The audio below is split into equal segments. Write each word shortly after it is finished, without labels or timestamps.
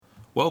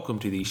Welcome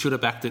to the Shoulda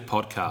Backed It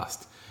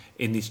podcast.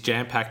 In this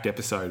jam-packed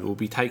episode, we'll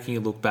be taking a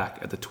look back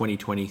at the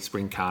 2020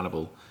 Spring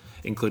Carnival,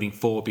 including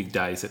 4 big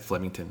days at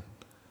Flemington.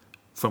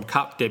 From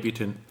Cup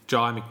debutant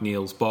Jai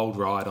McNeil's bold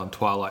ride on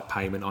Twilight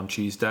Payment on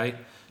Tuesday,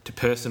 to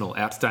personal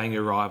outstaying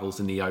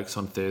arrivals in the Oaks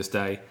on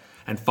Thursday,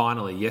 and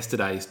finally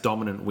yesterday's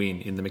dominant win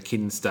in the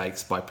McKinnon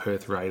Stakes by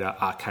Perth Raider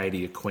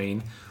Arcadia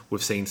Queen,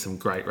 we've seen some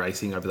great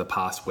racing over the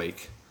past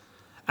week.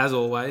 As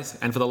always,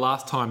 and for the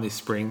last time this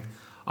spring,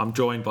 I'm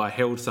joined by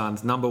Herald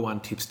Sun's number one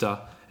tipster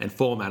and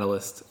form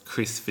analyst,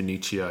 Chris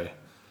Finuccio.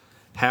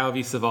 How have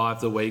you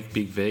survived the week,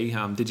 Big V?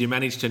 Did you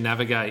manage to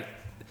navigate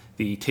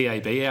the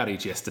TAB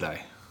outage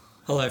yesterday?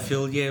 Hello,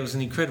 Phil. Yeah, it was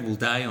an incredible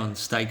day on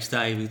Stakes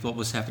Day with what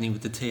was happening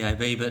with the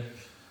TAB, but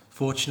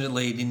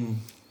fortunately it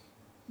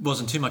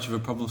wasn't too much of a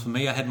problem for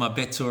me. I had my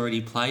bets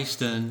already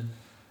placed and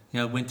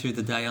went through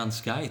the day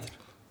unscathed.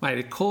 Mate,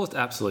 it caused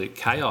absolute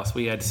chaos.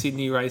 We had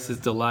Sydney races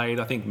delayed.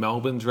 I think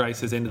Melbourne's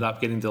races ended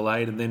up getting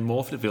delayed and then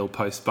Morphettville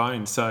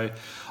postponed. So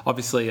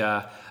obviously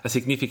a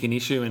significant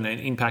issue and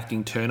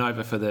impacting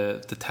turnover for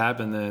the TAB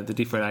and the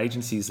different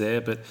agencies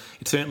there. But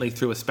it certainly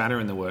threw a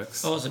spanner in the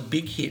works. Oh, it was a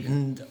big hit,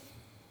 and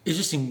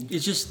it's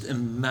just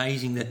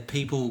amazing that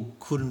people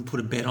couldn't put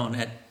a bet on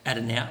at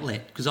an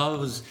outlet. Because I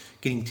was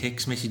getting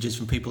text messages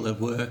from people at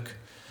work,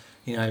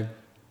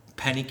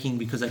 panicking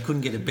because they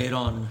couldn't get a bet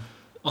on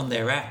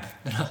their app,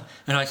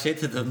 and I said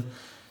to them,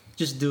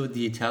 just do it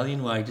the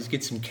Italian way, just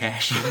get some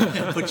cash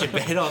and put your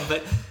bet on,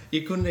 but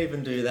you couldn't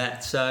even do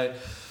that. So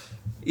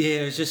yeah,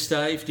 it was just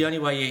if the only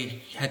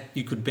way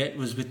you could bet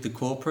was with the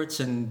corporates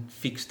and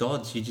fixed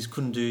odds. You just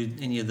couldn't do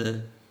any of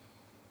the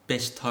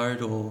best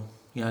tote or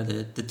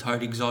the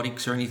tote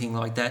exotics or anything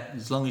like that,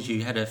 as long as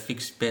you had a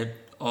fixed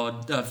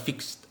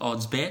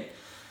odds bet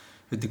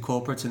with the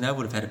corporates, and they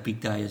would have had a big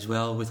day as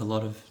well with a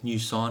lot of new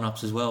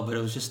sign-ups as well. But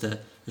it was just a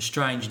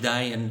strange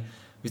day, and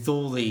with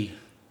all the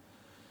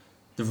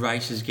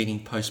races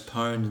getting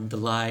postponed and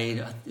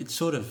delayed, it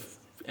sort of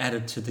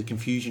added to the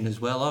confusion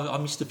as well. I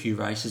missed a few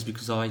races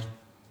because I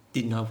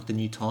didn't know what the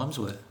new times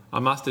were. I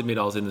must admit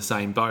I was in the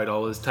same boat. I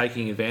was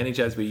taking advantage,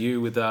 as were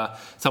you, with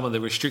some of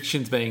the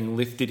restrictions being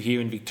lifted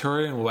here in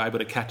Victoria, and we were able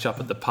to catch up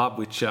at the pub,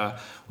 which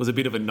was a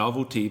bit of a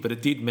novelty, but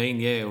it did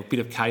mean, a bit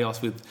of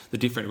chaos with the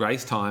different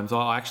race times.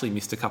 I actually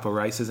missed a couple of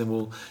races, and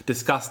we'll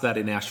discuss that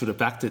in our Shoulda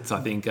Backed It, I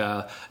think,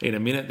 in a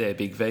minute there,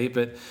 Big V.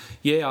 But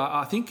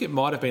I think it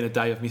might have been a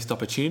day of missed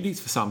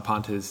opportunities for some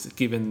punters,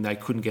 given they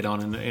couldn't get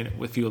on in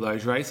a few of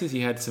those races.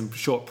 You had some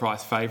short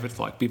price favourites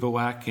like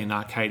Bivouac and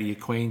Arcadia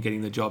Queen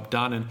getting the job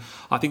done, and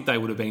I think they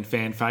would have been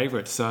fan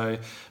favourites. So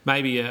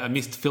maybe a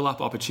missed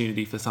fill-up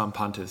opportunity for some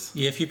punters.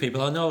 Yeah, a few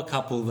people. I know a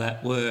couple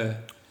that were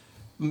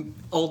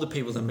older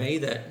people than me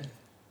that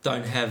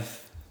don't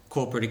have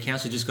corporate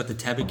accounts, who just got the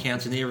tab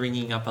accounts, and they're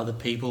ringing up other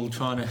people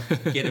trying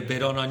to get a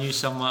bet on. I know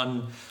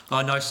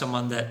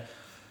someone that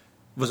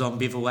was on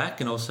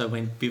Bivouac and also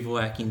went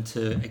Bivouac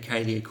into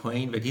Arcadia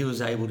Queen, but he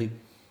was able to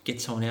get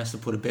someone else to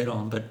put a bet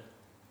on, but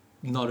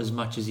not as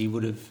much as he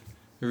would have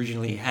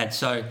originally had.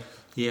 So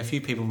yeah, a few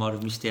people might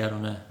have missed out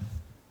on a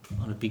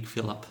big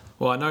fill-up.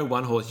 Well, I know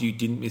one horse you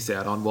didn't miss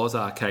out on was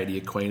Arcadia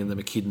Queen and the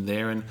McKinnon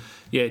there, and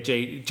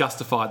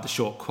justified the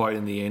short quote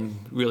in the end.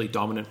 Really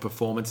dominant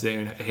performance there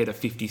ahead of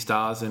 50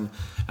 Stars and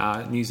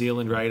New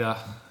Zealand Raider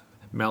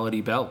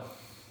Melody Bell.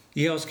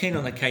 Yeah, I was keen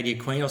on Arcadia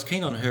Queen. I was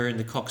keen on her in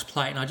the Cox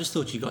Plate, and I just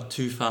thought she got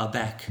too far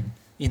back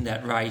in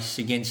that race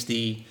against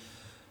the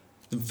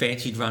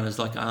fancied runners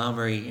like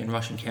Armory and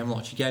Russian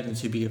Camelot. She gave them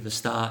too big of a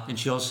start, and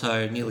she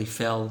also nearly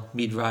fell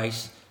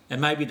mid-race. And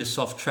maybe the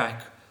soft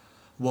track,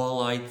 while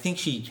I think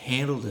she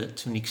handled it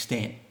to an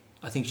extent,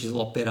 I think she's a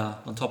lot better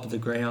on top of the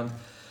ground.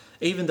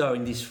 Even though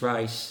in this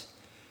race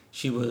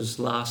she was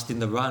last in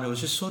the run, it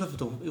was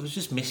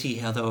just messy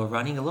how they were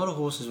running. A lot of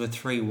horses were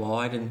 3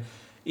 wide, and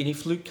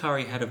if Luke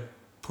Curry had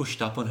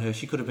pushed up on her,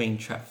 she could have been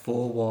trapped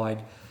 4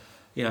 wide,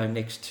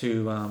 next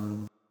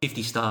to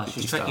 50 Stars.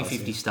 She was tracking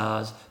 50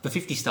 Stars, but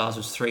 50 Stars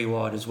was 3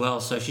 wide as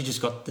well, so she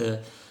just got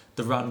the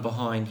run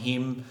behind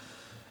him.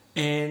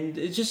 And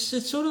it's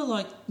sort of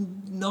like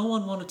no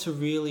one wanted to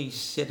really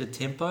set a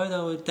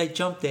tempo. They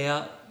jumped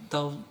out.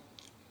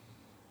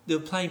 They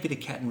were playing a bit of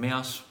cat and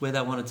mouse where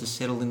they wanted to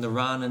settle in the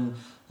run, and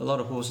a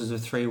lot of horses were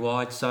 3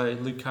 wide. So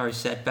Luke Curry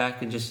sat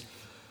back and just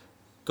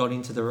got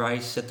into the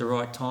race at the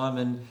right time,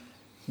 and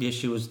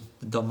she was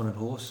the dominant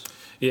horse.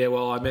 Yeah,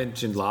 well, I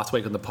mentioned last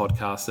week on the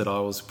podcast that I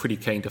was pretty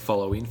keen to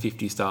follow in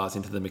 50 Stars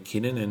into the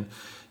McKinnon, and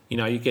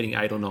you're getting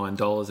 $8 or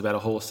 $9 about a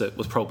horse that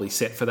was probably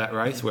set for that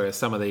race, whereas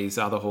some of these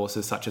other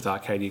horses, such as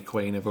Arcadia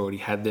Queen, have already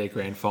had their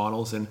grand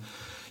finals. And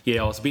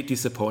I was a bit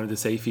disappointed to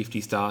see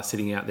 50 Stars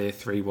sitting out there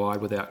 3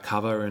 wide without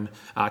cover, and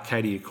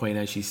Arcadia Queen,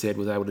 as she said,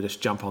 was able to just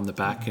jump on the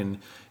back and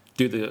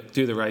do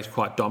the race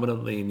quite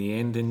dominantly in the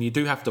end. And you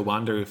do have to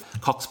wonder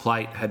if Cox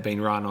Plate had been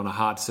run on a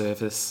hard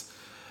surface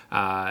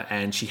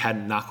and she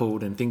hadn't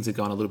knuckled and things had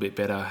gone a little bit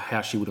better,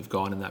 how she would have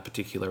gone in that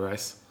particular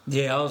race.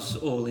 Yeah, I was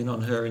all in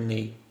on her in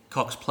the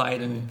Cox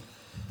Plate, and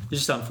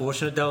just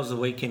unfortunate. That was the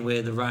weekend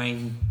where the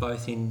rain,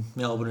 both in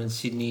Melbourne and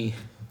Sydney,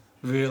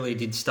 really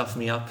did stuff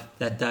me up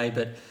that day.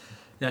 But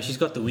she's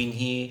got the win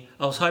here.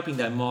 I was hoping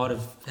they might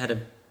have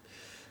had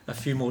a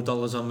few more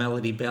dollars on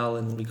Melody Bell,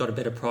 and we got a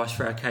better price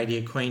for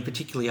Arcadia Queen,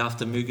 particularly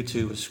after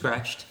Mugatu was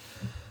scratched.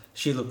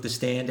 She looked the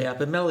standout.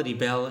 But Melody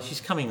Bell, she's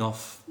coming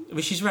off...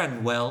 she's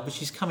ran well, but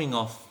she's coming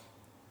off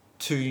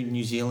 2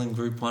 New Zealand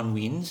Group 1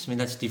 wins. I mean,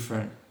 that's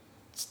different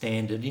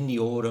standard. In the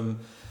autumn,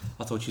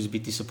 I thought she was a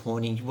bit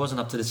disappointing. She wasn't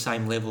up to the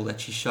same level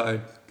that she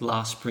showed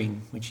last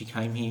spring when she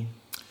came here.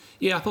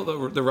 Yeah, I thought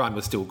the run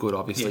was still good,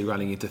 obviously,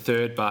 running into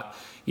third. But,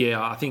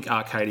 yeah, I think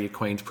Arcadia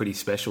Queen's pretty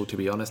special, to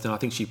be honest. And I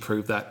think she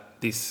proved that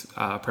this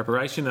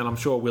preparation. And I'm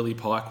sure Willie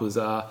Pike was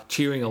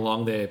cheering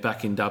along there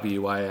back in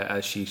WA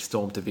as she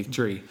stormed to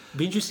victory. It'd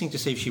be interesting to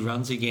see if she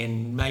runs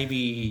again.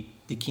 Maybe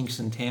the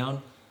Kingston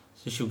Town.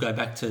 So she'll go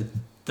back to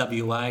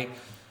WA.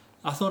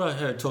 I thought I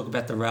heard talk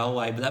about the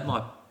railway, but that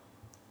might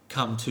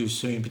come too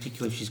soon,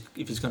 particularly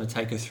if it's going to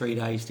take her 3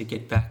 days to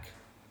get back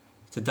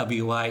to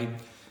WA.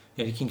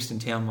 Yeah, the Kingston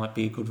Town might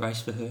be a good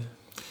race for her.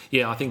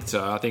 Yeah, I think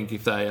so. I think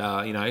if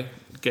they,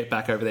 get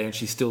back over there and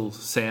she's still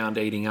sound,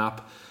 eating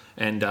up,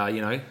 and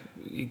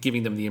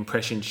giving them the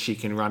impression she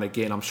can run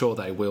again, I'm sure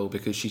they will,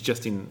 because she's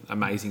just in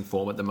amazing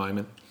form at the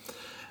moment.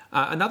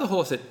 Another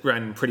horse that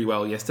ran pretty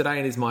well yesterday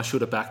and is my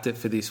should have backed it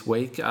for this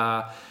week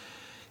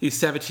is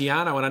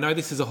Savatiano, and I know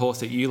this is a horse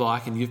that you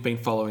like and you've been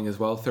following as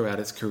well throughout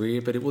its career,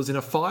 but it was in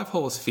a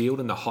 5-horse field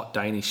in the Hot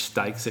Danish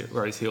Stakes at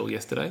Rose Hill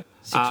yesterday.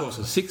 6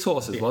 horses. 6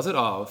 horses, yeah. Was it?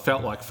 Oh, it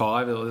felt like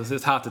 5.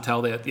 It's hard to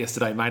tell that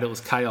yesterday, mate. It was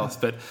chaos.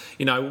 But,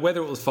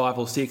 whether it was 5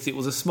 or 6, it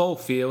was a small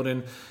field,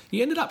 and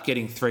you ended up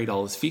getting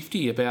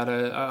 $3.50 about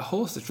a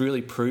horse that's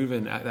really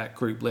proven at that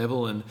group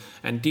level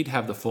and did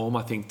have the form,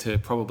 I think, to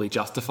probably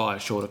justify a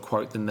shorter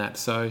quote than that.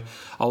 So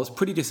I was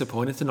pretty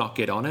disappointed to not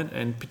get on it,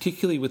 and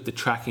particularly with the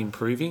track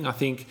improving. I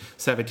think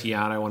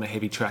Savatiano on a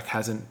heavy track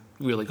hasn't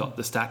really got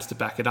the stats to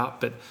back it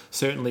up, but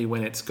certainly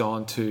when it's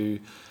gone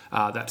to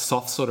that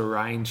soft sort of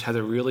range, has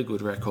a really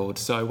good record.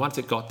 So once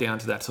it got down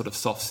to that sort of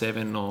soft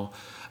 7,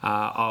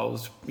 I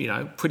was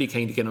pretty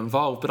keen to get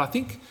involved. But I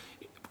think,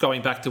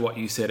 going back to what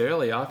you said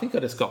earlier, I think I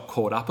just got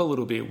caught up a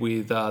little bit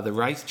with the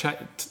race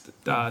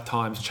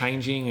times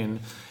changing and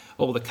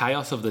all the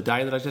chaos of the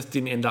day that I just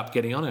didn't end up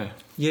getting on her.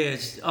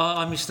 Yes,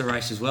 I missed the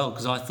race as well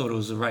because I thought it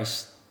was a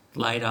race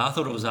later. I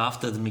thought it was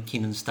after the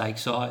McKinnon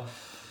Stakes, so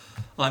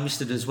I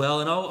missed it as well.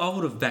 And I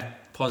would have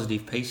backed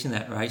Positive Peace in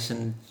that race,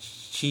 and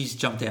she's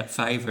jumped out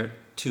favourite,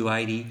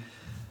 280.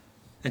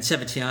 And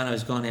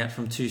Savatiano's gone out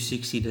from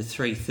 260 to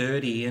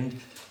 330.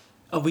 And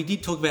we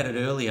did talk about it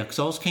earlier because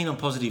I was keen on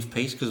Positive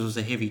Peace because it was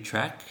a heavy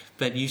track.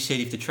 But you said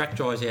if the track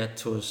dries out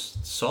to the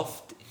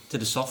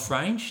soft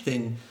range,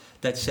 then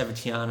that's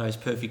Savatiano's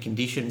perfect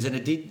conditions. And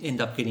it did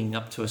end up getting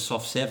up to a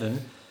soft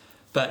 7.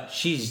 But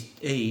she's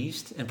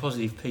eased and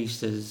Positive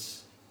Peace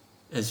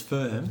has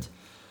firmed.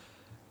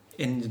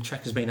 And the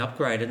track has been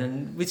upgraded.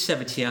 And with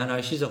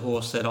Savatiano, she's a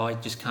horse that I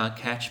just can't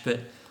catch. But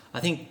I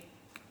think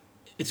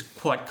it's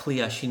quite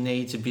clear she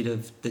needs a bit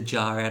of the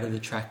jar out of the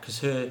track because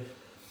her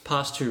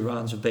past 2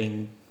 runs have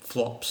been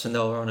flops and they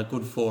were on a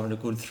good 4 and a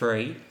good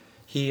 3.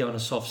 Here on a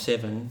soft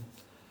 7,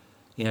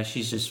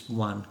 she's just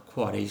won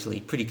quite easily,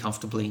 pretty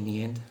comfortably in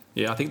the end.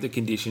 Yeah, I think the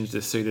conditions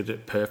just suited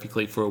it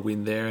perfectly for a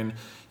win there. And,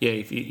 yeah,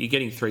 if you're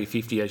getting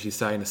 350, as you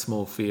say, in a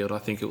small field, I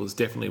think it was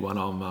definitely one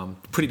I'm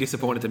pretty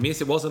disappointed to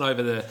miss. It wasn't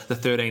over the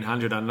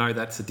 1,300. I know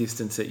that's a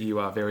distance that you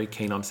are very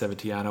keen on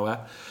Savatiano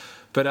at.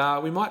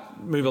 But we might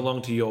move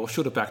along to your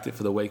should have backed it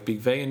for the week, Big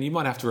V, and you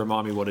might have to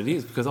remind me what it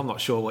is because I'm not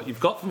sure what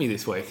you've got for me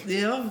this week.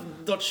 Yeah,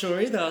 I'm not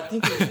sure either. I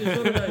think it's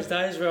one of those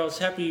days where I was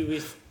happy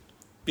with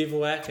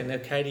Bivouac and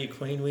Arcadia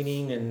Queen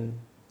winning and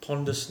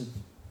Pondus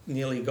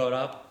nearly got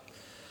up.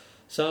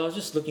 So I was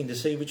just looking to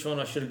see which one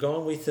I should have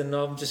gone with, and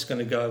I'm just going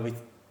to go with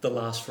the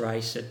last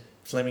race at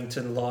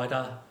Flemington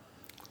Lighter.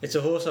 It's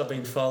a horse I've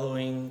been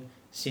following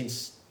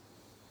since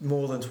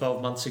more than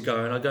 12 months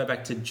ago, and I go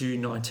back to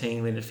June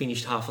 19 when it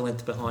finished half a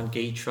length behind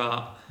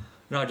Guitra,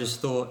 and I just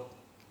thought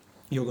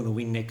you're going to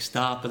win next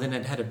start, but then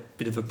it had a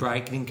bit of a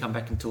break, it didn't come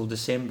back until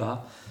December,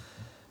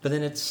 but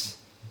then it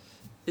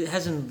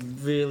hasn't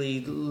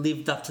really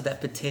lived up to that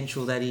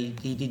potential that he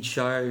did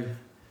show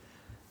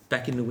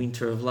back in the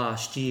winter of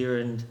last year.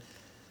 And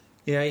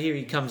here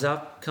he comes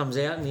out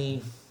and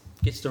he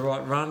gets the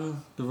right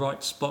run, the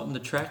right spot in the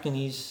track, and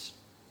he's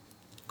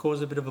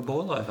caused a bit of a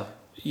boil over.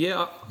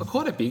 Yeah,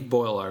 quite a big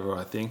boil over,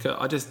 I think.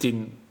 I just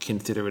didn't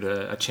consider it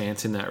a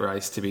chance in that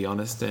race, to be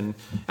honest. And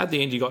at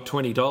the end, you got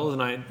 $20,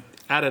 and I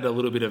added a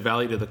little bit of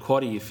value to the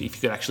quaddie if you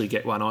could actually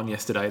get one on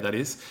yesterday, that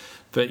is.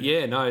 But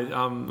yeah, no,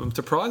 I'm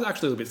surprised,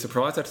 actually a little bit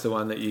surprised that's the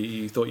one that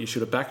you thought you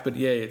should have backed. But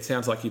yeah, it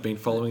sounds like you've been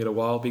following it a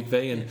while, Big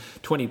V, and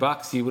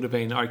 $20, you would have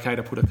been okay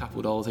to put a couple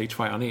of dollars each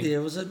way on it.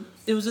 Yeah,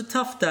 it was a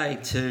tough day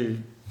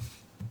too.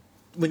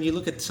 When you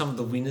look at some of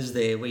the winners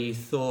there, where you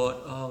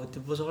thought,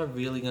 was I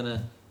really going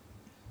to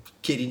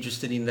get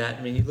interested in that?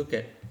 I mean, you look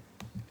at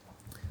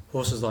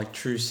horses like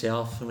True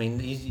South. I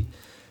mean,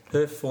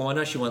 her form, I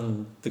know she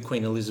won the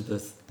Queen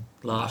Elizabeth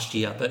last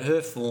year, but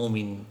her form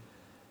in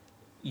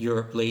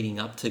Europe leading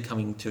up to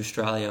coming to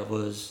Australia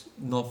was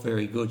not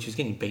very good. She was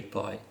getting beat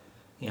by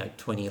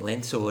 20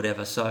 lengths or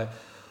whatever. So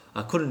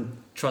I couldn't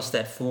trust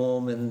that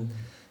form. And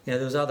there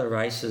was other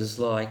races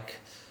like,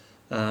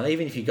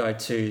 even if you go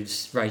to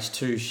race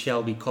 2,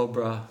 Shelby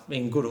Cobra,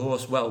 good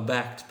horse, well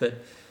backed, but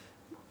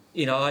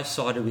I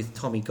sided with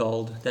Tommy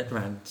Gold. That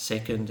ran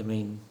second.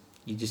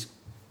 You just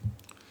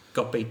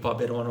got beat by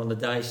Bet on the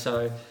day.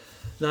 So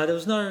no, there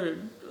was a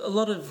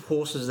lot of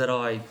horses that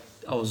I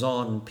was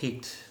on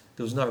picked.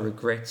 There was no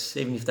regrets,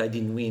 even if they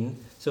didn't win.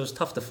 So it was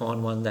tough to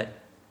find one that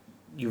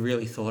you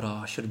really thought,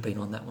 I should have been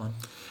on that one.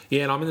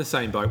 Yeah, and I'm in the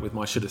same boat with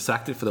my should have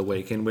sacked it for the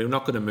weekend. We're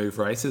not going to move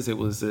races. It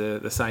was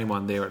the same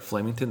one there at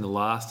Flemington, the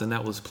last, and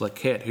that was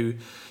Plaquette, who,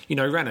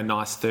 ran a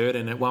nice third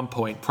and at one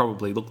point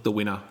probably looked the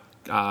winner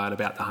at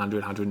about the 100,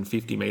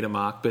 150 metre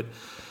mark. But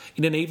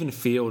in an even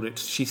field,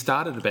 she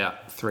started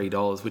about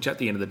 $3, which at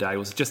the end of the day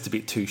was just a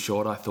bit too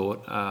short, I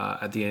thought,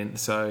 at the end.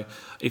 So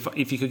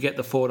if you could get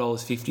the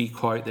 $4.50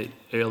 quote that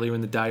earlier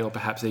in the day or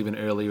perhaps even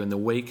earlier in the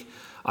week,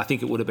 I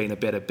think it would have been a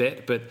better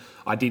bet, but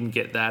I didn't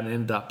get that and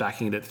ended up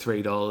backing it at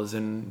 $3.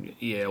 And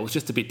yeah, it was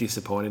just a bit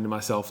disappointing to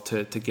myself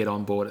to get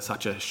on board at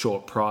such a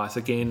short price.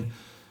 Again,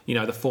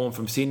 the form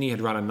from Sydney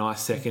had run a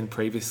nice second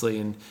previously,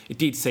 and it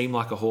did seem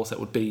like a horse that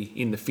would be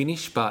in the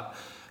finish, but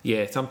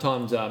yeah,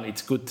 sometimes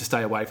it's good to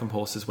stay away from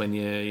horses when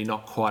you're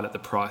not quite at the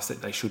price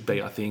that they should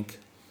be, I think.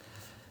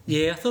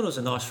 Yeah, I thought it was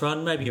a nice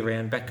run, maybe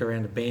back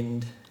around a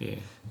bend. Yeah.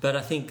 But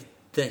I think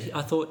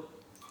I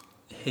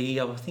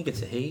think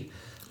it's a he,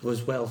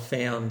 was well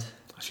found.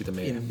 She's a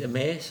mare. A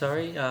mare,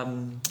 sorry.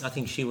 I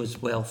think she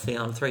was well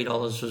found.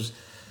 $3 was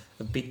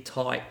a bit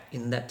tight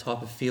in that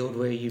type of field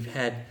where you've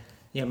had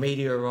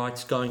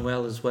Meteorites going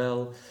well as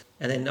well.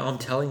 And then I'm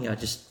telling you, it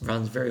just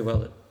runs very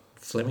well at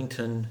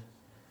Flemington.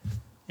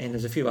 And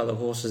there's a few other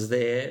horses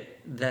there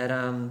that,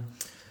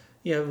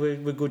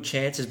 were good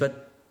chances.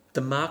 But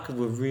the market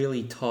were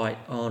really tight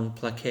on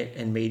Plaquette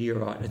and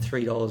Meteorite at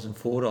 $3 and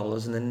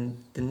 $4. And then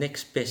the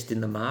next best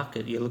in the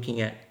market, you're looking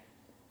at,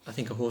 I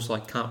think, a horse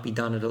like Can't Be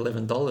Done at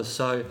 $11.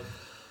 So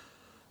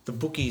the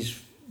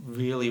bookies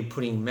really are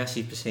putting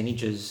massive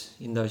percentages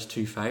in those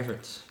two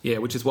favourites. Yeah,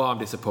 which is why I'm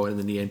disappointed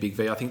in the end, Big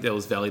V. I think there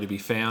was value to be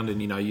found,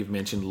 and you've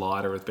mentioned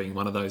Lighter as being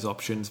one of those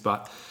options,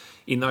 but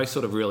in those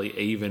sort of really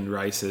even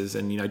races,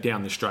 and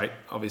down the straight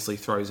obviously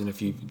throws in a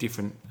few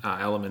different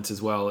elements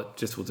as well. It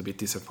just was a bit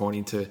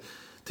disappointing to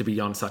be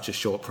on such a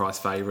short price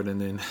favourite and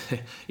then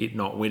it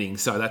not winning.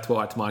 So that's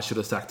why it's my should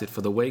have sacked it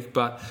for the week.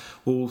 But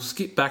we'll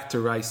skip back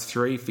to race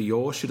 3 for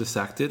your should have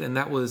sacked it, and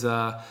that was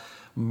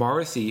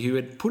Morrissey, who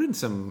had put in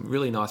some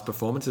really nice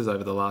performances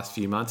over the last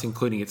few months,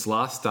 including its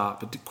last start,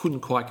 but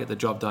couldn't quite get the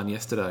job done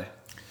yesterday.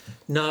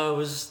 No,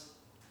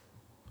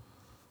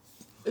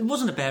 it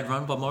wasn't a bad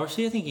run by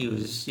Morrissey. I think he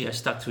was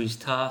stuck to his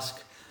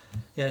task.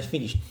 He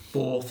finished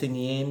 4th in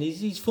the end.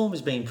 His form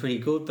has been pretty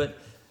good, but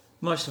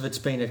most of it's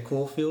been at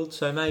Caulfield,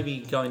 so maybe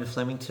going to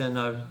Flemington,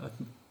 I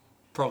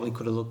probably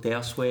could have looked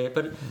elsewhere.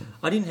 But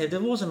there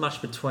wasn't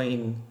much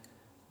between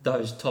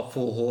those top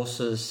 4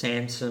 horses,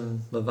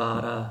 Samson,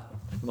 Movada,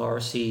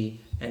 Morrissey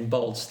and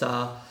Bold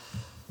Star.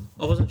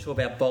 I wasn't sure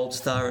about Bold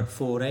Star at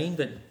 14,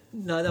 but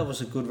no, that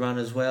was a good run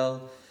as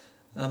well.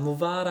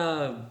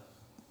 Movada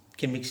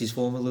can mix his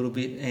form a little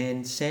bit,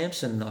 and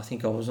Samson, I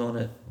think I was on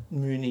at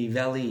Moonee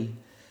Valley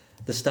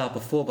the start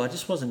before, but I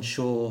just wasn't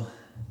sure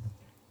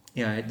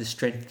the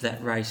strength of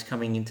that race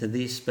coming into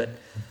this. But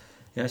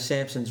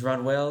Samson's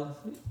run well.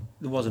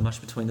 There wasn't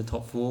much between the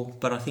top 4,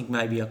 but I think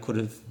maybe I could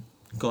have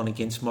gone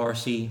against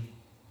Morrissey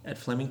at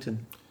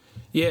Flemington.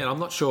 Yeah, and I'm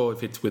not sure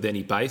if it's with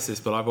any basis,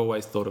 but I've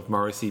always thought of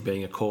Morrissey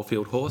being a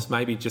Caulfield horse,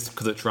 maybe just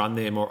because it's run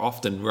there more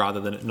often rather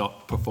than it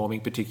not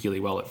performing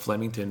particularly well at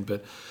Flemington.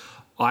 But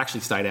I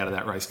actually stayed out of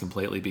that race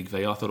completely, Big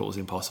V. I thought it was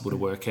impossible to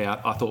work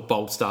out. I thought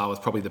Bold Star was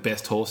probably the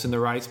best horse in the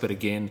race, but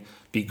again,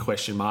 big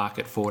question mark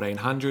at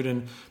 1,400,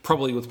 and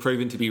probably was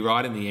proven to be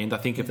right in the end. I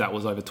think if that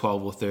was over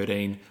 12 or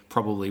 13,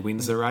 probably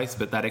wins the race,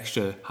 but that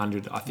extra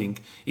 100, I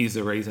think, is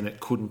the reason it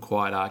couldn't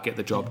quite get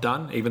the job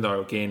done, even though,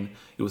 again,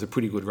 it was a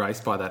pretty good race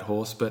by that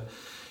horse. But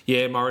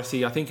yeah,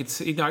 Morrissey, I think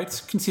it's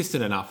it's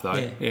consistent enough though.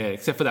 Yeah,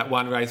 except for that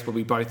one race where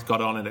we both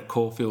got on it at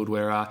Caulfield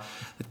where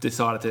it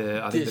decided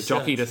to. I think the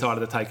jockey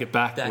decided to take it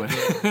back.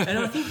 And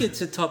I think it's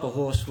a type of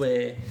horse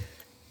where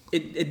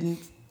it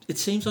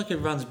seems like it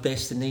runs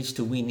best and needs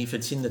to win if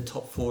it's in the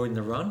top 4 in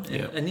the run.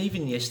 And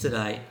even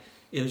yesterday,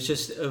 it was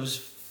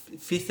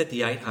 5th at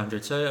the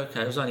 800. So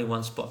okay, it was only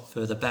one spot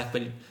further back.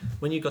 But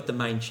when you got the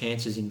main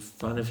chances in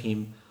front of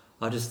him,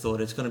 I thought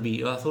it was going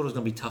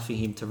to be tough for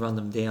him to run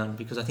them down,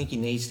 because I think he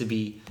needs to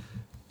be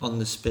on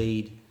the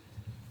speed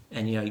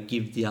and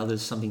give the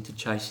others something to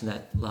chase in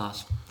that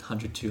last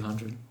 100,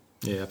 200.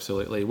 Yeah,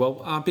 absolutely.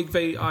 Well, Big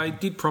V, I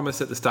did promise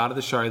at the start of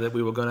the show that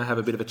we were going to have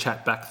a bit of a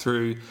chat back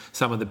through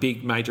some of the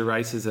big major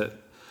races at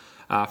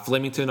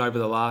Flemington over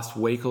the last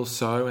week or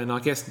so, and I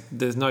guess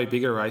there's no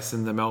bigger race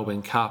than the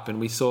Melbourne Cup, and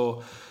we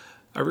saw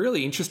a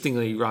really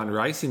interestingly run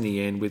race in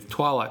the end, with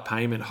Twilight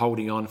Payment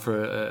holding on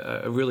for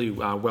a really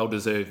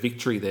well-deserved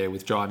victory there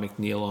with Jai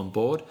McNeil on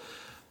board.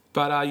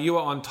 But you were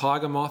on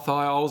Tiger Moth,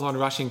 I was on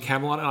Rushing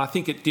Camelot, and I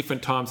think at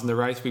different times in the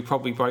race we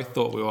probably both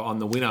thought we were on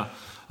the winner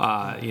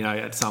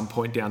at some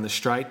point down the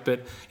straight.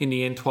 But in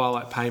the end,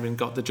 Twilight Payment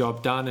got the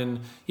job done.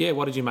 And, yeah,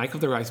 what did you make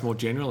of the race more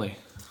generally?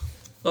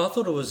 Well, I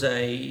thought it was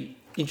a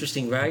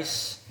interesting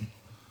race.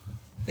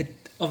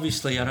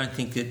 Obviously, I don't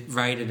think it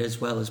rated as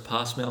well as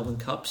past Melbourne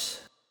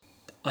Cups.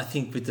 I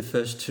think with the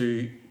first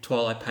two,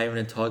 Twilight Payment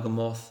and Tiger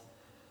Moth,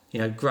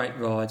 great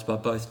rides by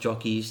both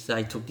jockeys.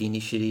 They took the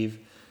initiative.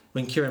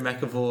 When Kieran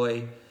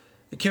McAvoy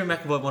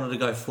wanted to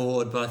go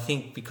forward, but I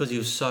think because he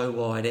was so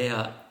wide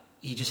out,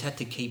 he just had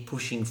to keep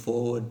pushing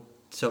forward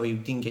so he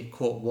didn't get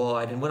caught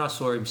wide. And when I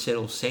saw him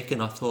settle second,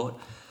 I thought,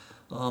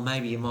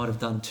 maybe you might have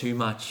done too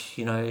much,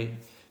 for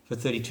a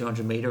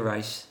 3,200 metre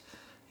race.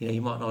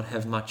 You might not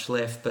have much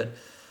left, but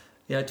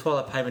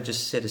Twilight Payment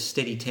just set a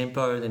steady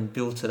tempo, then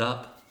built it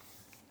up.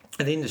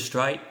 And in the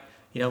straight,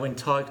 when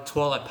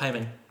Twilight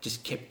Payment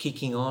just kept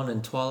kicking on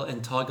and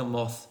Tiger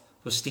Moth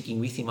was sticking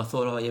with him, I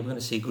thought, we're going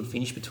to see a good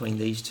finish between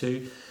these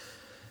two.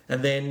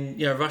 And then,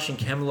 Russian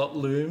Camelot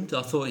loomed.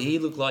 I thought he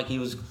looked like he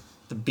was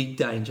the big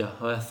danger.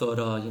 I thought,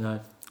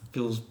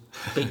 Bill's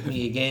beat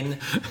me again.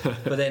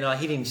 But then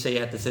he didn't see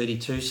out the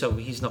 32, so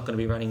he's not going to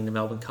be running in the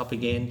Melbourne Cup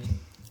again.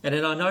 And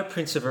then I know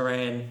Prince of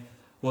Iran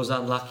was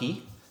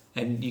unlucky,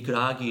 and you could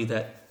argue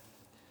that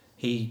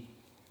he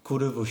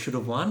could have or should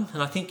have won.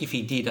 And I think if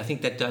he did, I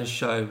think that does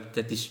show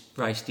that this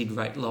race did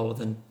rate lower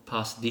than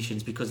past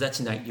editions, because that's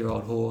an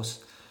 8-year-old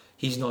horse.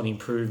 He's not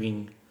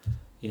improving,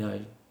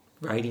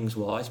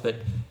 ratings-wise, but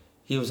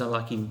he was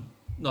unlucky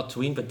not to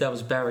win. But that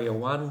was barrier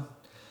 1. It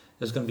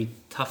was going to be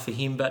tough for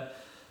him, but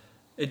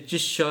it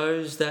just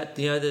shows that,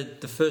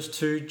 the first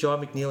two, Jai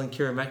McNeil and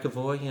Kieran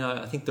McAvoy,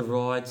 I think the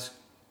rides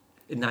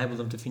enabled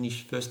them to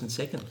finish first and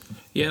second.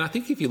 Yeah, and I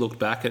think if you look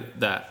back at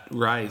that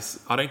race,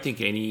 I don't think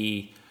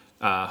any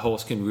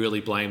horse can really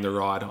blame the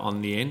ride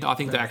on the end. I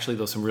think that actually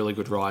there were some really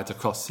good rides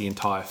across the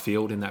entire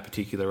field in that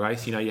particular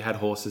race. You had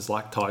horses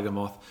like Tiger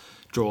Moth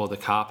draw the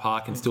car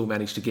park and still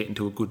manage to get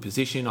into a good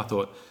position. I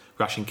thought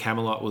Russian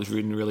Camelot was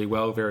ridden really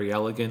well, very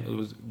elegant.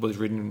 It was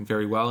ridden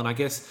very well. And I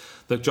guess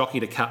the jockey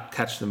to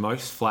catch the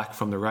most flack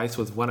from the race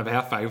was one of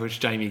our favourites,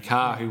 Jamie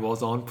Carr, who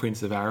was on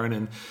Prince of Arran.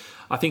 And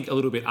I think a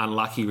little bit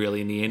unlucky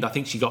really in the end. I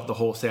think she got the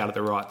horse out at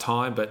the right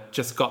time, but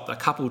just got a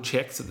couple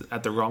checks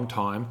at the wrong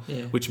time,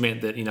 which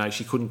meant that,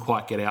 she couldn't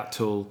quite get out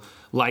till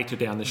later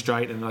down the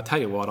straight. And I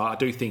tell you what, I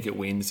do think it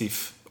wins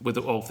with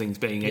all things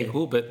being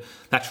equal, but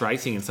that's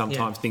racing and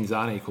sometimes things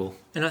aren't equal.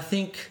 And I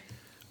think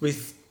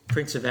with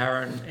Prince of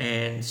Arran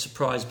and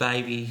Surprise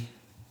Baby,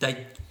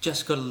 they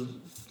just got a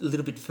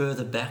little bit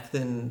further back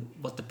than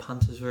what the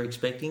punters were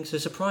expecting. So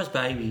Surprise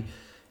Baby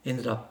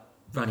ended up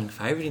running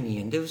favourite in the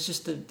end. There was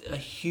just a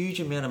huge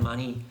amount of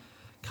money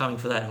coming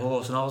for that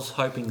horse, and I was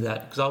hoping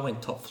that, because I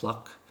went top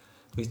fluck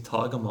with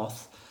Tiger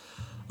Moth,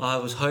 I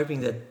was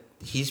hoping that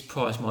his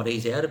price might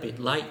ease out a bit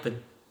late, but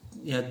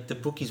the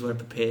bookies weren't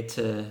prepared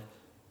to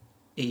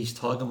ease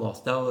Tiger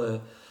Moth.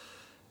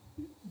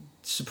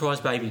 Surprise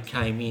Baby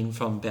came in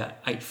from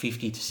about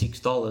 $8.50 to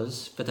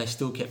 $6, but they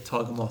still kept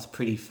Tiger Moth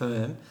pretty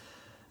firm,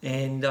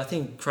 and I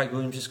think Craig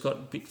Williams just got a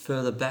bit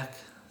further back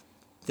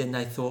than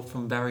they thought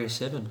from barrier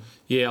 7.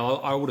 Yeah,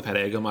 I would have had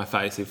egg on my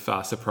face if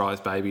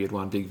Surprise Baby had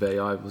won Big V.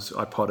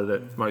 I potted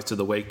it most of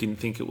the week, didn't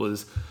think it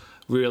was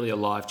really a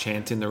live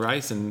chance in the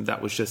race, and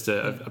that was just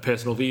a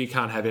personal view. You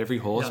can't have every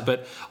horse,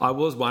 but I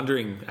was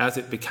wondering, as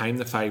it became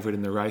the favourite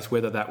in the race,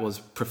 whether that was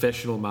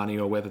professional money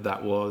or whether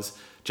that was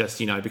just,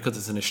 because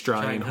it's an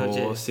Australian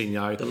horse, the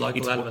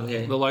local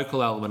element, The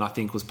local element, I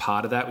think, was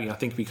part of that. I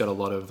think we got a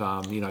lot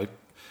of,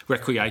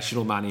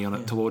 recreational money on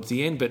it towards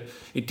the end, but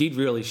it did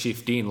really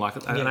shift in. Like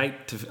an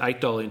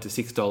 $8 into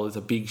 $6 is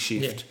a big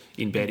shift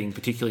in betting,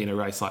 particularly in a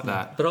race like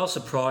that. But I was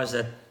surprised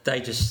that they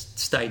just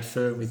stayed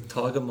firm with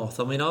Tiger Moth.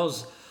 I mean, I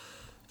was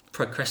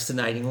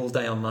procrastinating all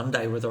day on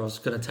Monday whether I was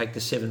going to take the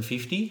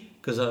 $7.50,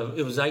 because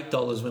it was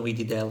 $8 when we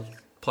did our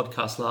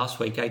podcast last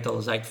week,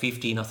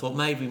 $8.50, and I thought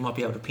maybe we might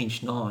be able to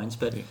pinch 9s,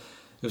 but it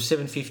was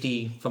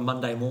 $7.50 from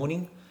Monday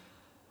morning.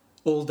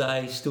 All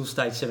day, still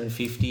stayed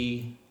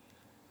 $7.50.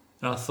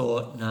 And I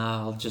thought,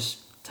 I'll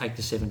just take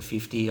the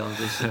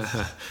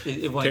 $7.50.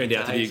 It won't turned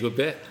out to be a good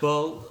bet.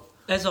 Well,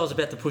 as I was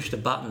about to push the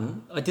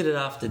button, I did it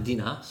after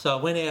dinner. So I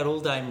went out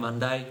all day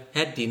Monday,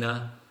 had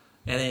dinner,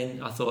 and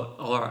then I thought,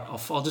 all right,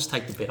 I'll just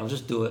take the bet. I'll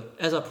just do it.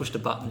 As I pushed the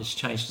button, it's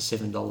changed to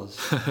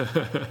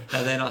 $7.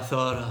 And then I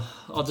thought,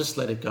 I'll just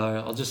let it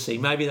go. I'll just see.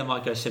 Maybe they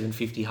might go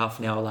 $7.50 half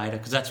an hour later,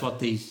 because that's what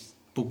these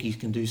bookies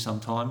can do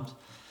sometimes.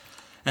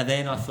 And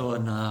then I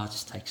thought, I'll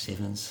just take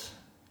 7s.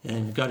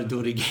 And got to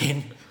do it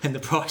again, and the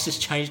price has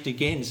changed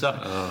again. So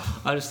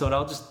I just thought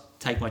I'll just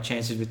take my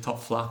chances with Top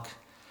Fluck,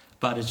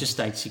 but it just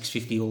stayed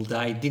 $6.50 all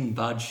day. Didn't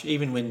budge,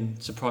 even when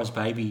Surprise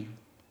Baby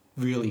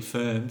really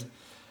firmed.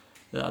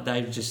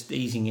 They were just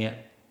easing out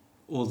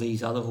all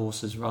these other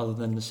horses rather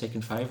than the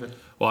second favourite.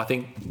 Well, I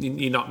think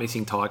you're not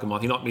missing Tiger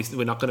Moth.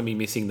 We're not going to be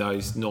missing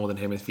those Northern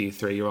Hemisphere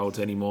 3-year-olds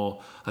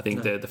anymore. I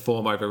think the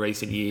form over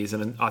recent years,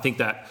 and I think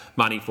that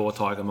money for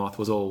Tiger Moth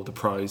was all the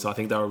pros. I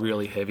think they were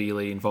really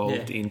heavily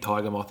involved in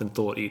Tiger Moth and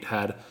thought it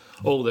had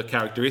all the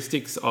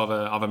characteristics of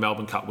a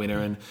Melbourne Cup winner.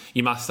 And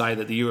you must say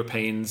that the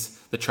Europeans,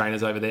 the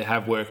trainers over there,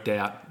 have worked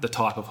out the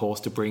type of horse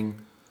to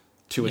bring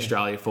to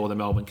Australia for the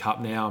Melbourne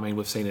Cup now. I mean,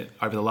 we've seen it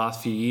over the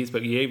last few years,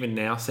 but you're even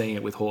now seeing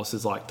it with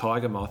horses like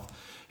Tiger Moth,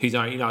 who's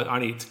only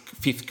its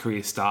 5th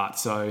career start.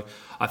 So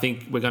I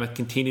think we're going to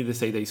continue to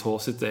see these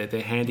horses. They're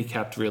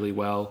handicapped really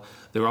well.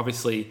 They're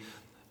obviously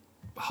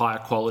higher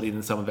quality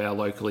than some of our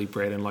locally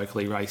bred and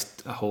locally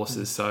raced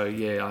horses.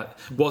 So,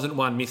 wasn't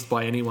one missed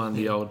by anyone,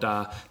 the old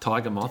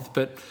Tiger Moth.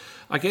 But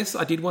I guess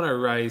I did want to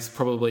raise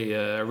probably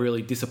a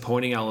really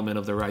disappointing element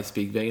of the race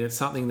Big V, and it's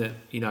something that,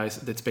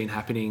 that's been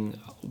happening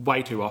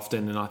way too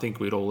often, and I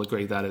think we'd all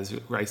agree that as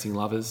racing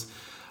lovers,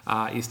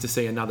 is to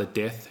see another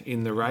death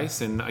in the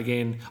race. And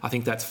again, I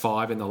think that's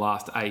 5 in the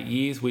last 8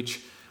 years, which,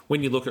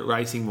 when you look at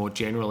racing more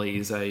generally,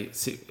 is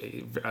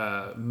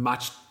a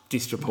much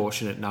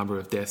disproportionate number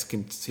of deaths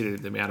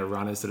considered the amount of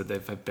runners that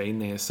have been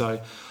there.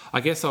 So I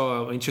guess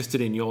I'm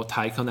interested in your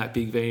take on that,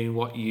 Big V, and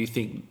what you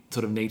think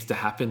sort of needs to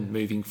happen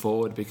moving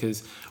forward,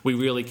 because we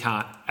really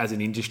can't, as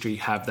an industry,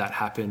 have that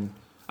happen.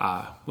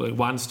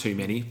 One's too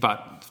many,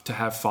 but to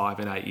have 5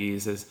 in 8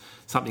 years, there's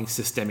something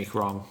systemic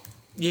wrong.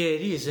 Yeah,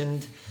 it is,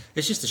 and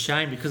it's just a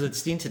shame because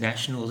it's the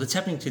internationals. It's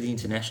happening to the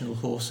international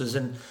horses,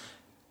 and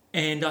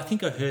I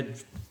think I heard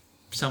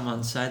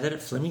someone say that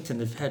at Flemington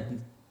they've had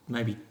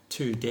maybe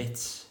 2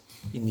 deaths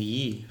in the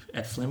year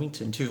at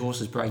Flemington. 2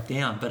 horses break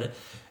down, but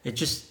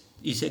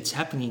it's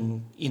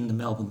happening in the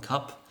Melbourne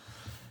Cup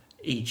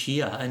each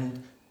year.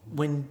 And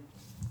when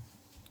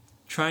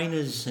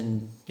trainers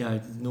and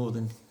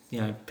northern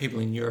people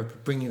in Europe are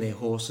bringing their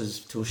horses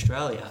to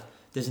Australia,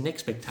 there's an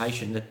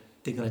expectation that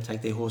they're going to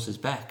take their horses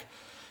back.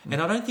 And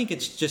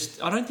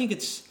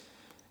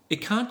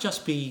it can't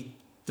just be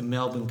the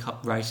Melbourne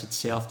Cup race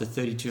itself, the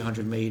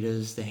 3,200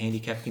 metres, the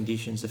handicap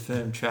conditions, the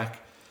firm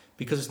track,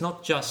 because it's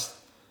not just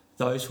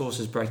those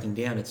horses breaking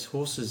down, it's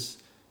horses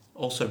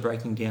also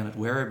breaking down at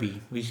Werribee.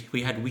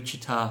 We had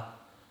Wichita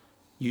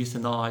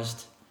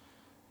euthanised,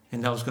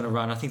 and I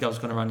think that was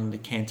going to run into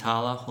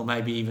Cantala, or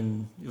maybe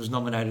even it was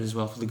nominated as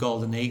well for the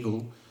Golden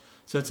Eagle.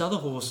 So it's other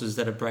horses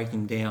that are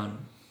breaking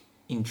down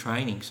in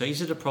training. So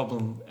is it a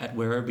problem at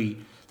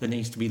Werribee that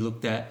needs to be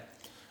looked at?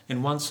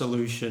 And one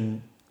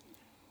solution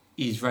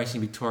is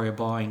Racing Victoria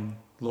buying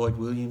Lloyd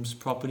Williams'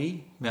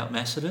 property, Mount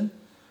Macedon,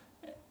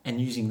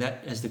 and using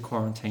that as the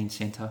quarantine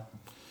centre.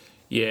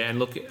 Yeah, and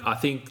look, I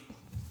think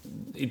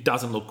it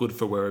doesn't look good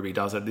for Werribee,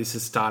 does it? This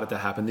has started to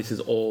happen. This has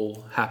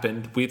all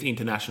happened with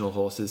international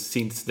horses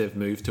since they've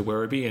moved to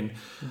Werribee, and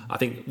I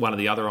think one of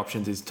the other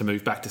options is to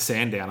move back to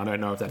Sandown. I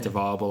don't know if that's a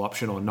viable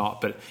option or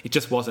not, but it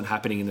just wasn't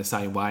happening in the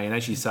same way. And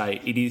as you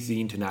say, it is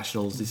the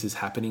internationals this is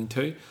happening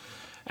to.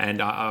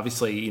 And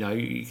obviously,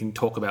 you can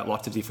talk about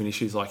lots of different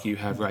issues like you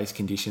have race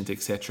conditions,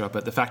 etc.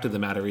 But the fact of the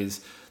matter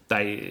is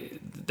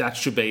that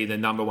should be the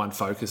number one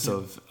focus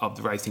of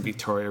the Racing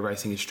Victoria,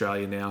 Racing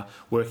Australia now,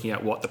 working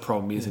out what the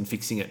problem is and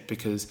fixing it,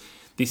 because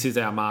this is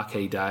our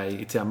marquee day.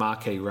 It's our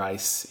marquee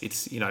race.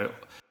 It's,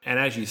 and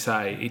as you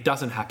say, it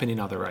doesn't happen in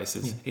other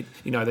races.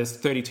 There's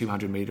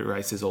 3,200 metre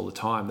races all the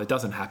time. That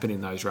doesn't happen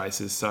in those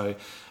races. So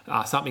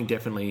something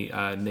definitely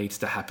needs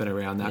to happen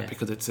around that,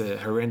 because it's a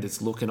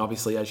horrendous look. And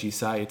obviously, as you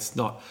say, it's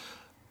not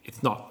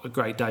a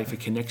great day for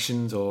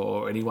connections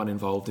or anyone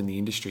involved in the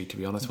industry, to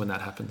be honest, when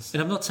that happens.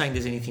 And I'm not saying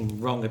there's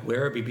anything wrong at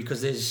Werribee,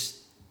 because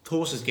there's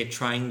horses get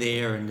trained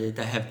there and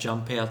they have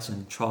jump outs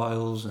and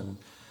trials and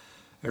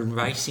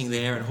racing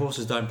there, and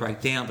horses don't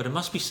break down. But it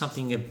must be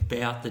something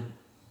about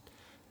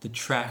the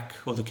track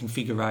or the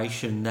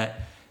configuration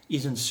that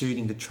isn't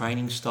suiting the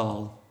training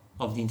style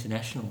of the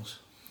internationals.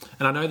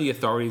 And I know the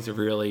authorities have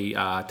really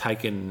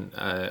taken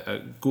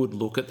a good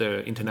look at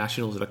the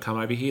internationals that have come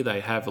over here. They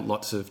have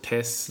lots of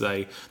tests.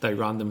 They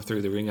run them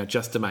through the ringer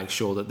just to make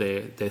sure that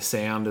they're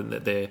sound and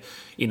that they're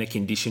in a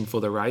condition for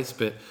the race.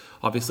 But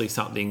obviously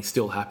something's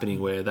still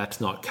happening where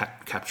that's not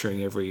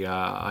capturing every,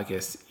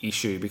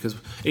 issue. Because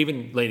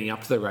even leading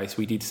up to the race,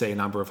 we did see a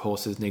number of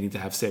horses needing to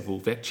have several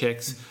vet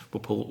checks.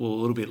 Were a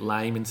little bit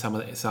lame in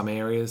some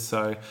areas.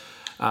 So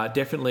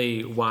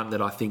definitely one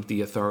that I think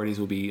the authorities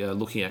will be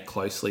looking at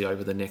closely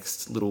over the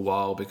next little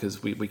while,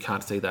 because we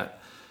can't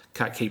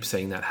keep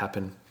seeing that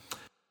happen.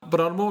 But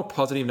on a more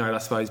positive note, I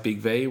suppose, Big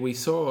V, we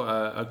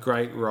saw a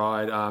great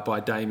ride by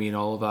Damien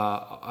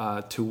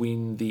Oliver to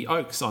win the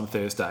Oaks on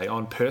Thursday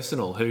on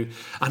Personal, who,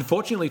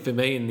 unfortunately for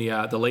me, in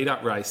the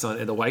lead-up race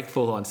at the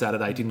Wakeful on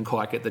Saturday, didn't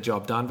quite get the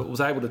job done, but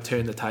was able to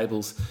turn the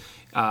tables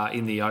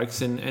in the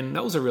Oaks, and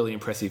that was a really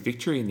impressive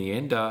victory in the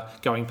end,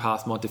 going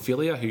past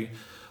Montefilia, who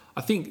I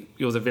think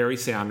it was a very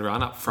sound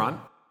run up front.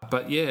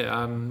 But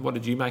what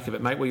did you make of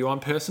it, mate? Were you on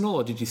Personal,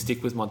 or did you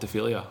stick with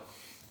Montefilia?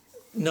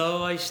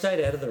 No, I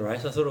stayed out of the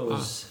race. I thought it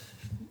was...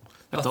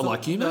 That's not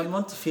like you, mate. No,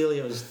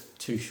 Montefilia was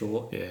too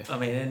short. Yeah. I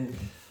mean, and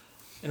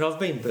And I've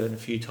been burnt a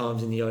few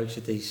times in the Oaks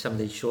with some of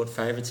these short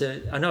favourites.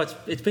 I know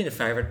it's been a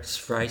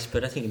favourites race,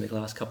 but I think in the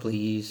last couple of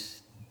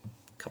years,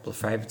 a couple of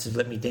favourites have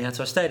let me down.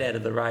 So I stayed out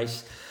of the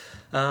race.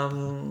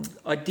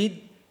 I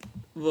did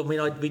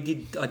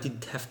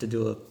have to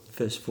do a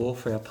first four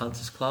for our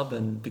punters club,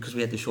 and because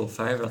we had the short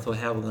favourite, I thought,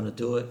 how are we going to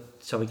do it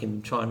so we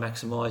can try and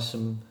maximise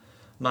some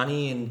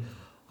money? And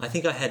I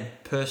think I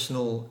had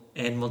Personal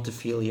and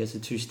Montefiore as the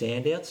two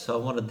standouts, so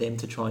I wanted them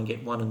to try and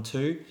get 1 and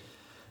 2.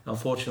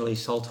 Unfortunately,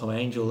 Salto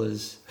Angel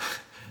is...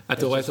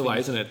 That's always the way,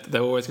 isn't it?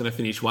 They're always going to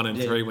finish 1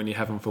 and 3 when you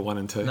have them for 1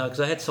 and 2. No, because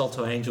I had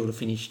Salto Angel to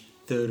finish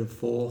 3rd and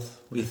 4th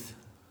with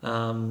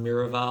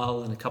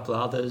Miraval and a couple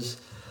of others.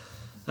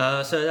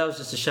 So that was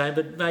just a shame.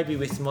 But maybe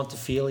with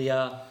Montefiore,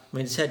 I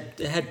mean, it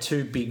had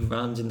 2 big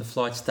runs in the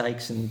Flight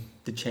Stakes and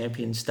the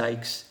Champion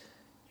Stakes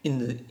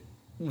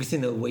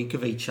within a week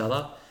of each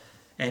other,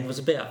 and it was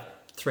about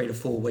 3 to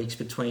 4 weeks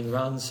between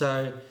runs.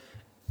 So,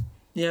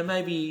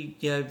 maybe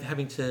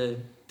having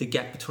the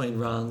gap between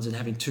runs and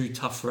having 2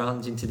 tough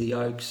runs into the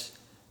Oaks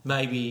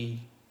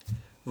maybe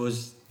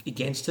was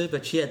against her,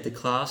 but she had the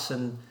class.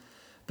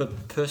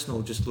 But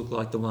Personal just looked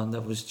like the one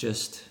that was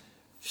just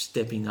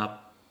stepping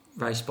up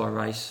race by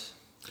race.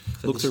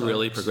 Looks a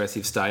really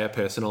progressive stayer,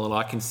 Personal, and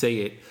I can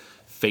see it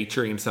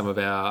featuring some of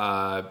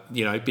our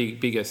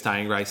bigger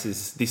staying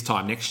races this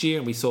time next year.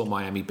 And we saw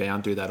Miami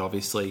Bound do that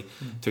obviously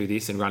through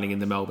this and running in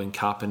the Melbourne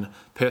Cup. And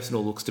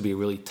Personal looks to be a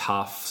really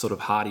tough, sort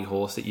of hardy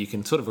horse that you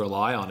can sort of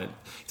rely on.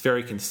 It's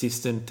very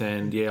consistent,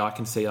 and I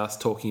can see us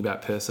talking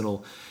about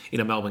Personal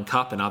in a Melbourne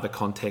Cup and other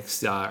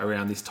contexts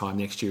around this time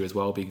next year as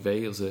well. Big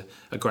V, it was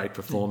a great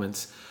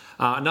performance.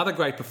 Another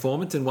great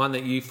performance, and one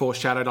that you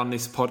foreshadowed on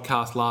this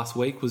podcast last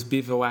week, was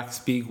Bivouac's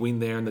big win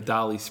there in the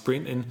Darley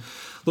Sprint. And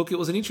look, it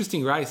was an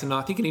interesting race, and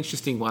I think an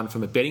interesting one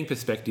from a betting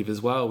perspective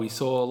as well. We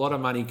saw a lot of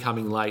money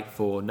coming late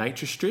for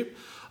Nature Strip.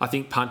 I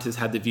think punters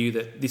had the view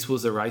that this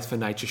was a race for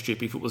Nature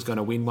Strip. If it was going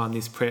to win one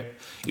this prep,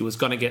 it was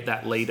going to get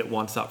that lead it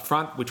wants up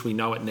front, which we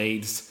know it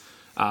needs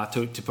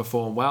to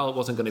perform well. It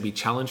wasn't going to be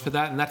challenged for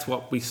that, and that's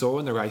what we saw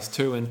in the race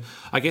too. And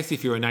I guess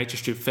if you're a Nature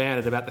Strip fan,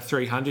 at about the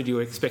 300 you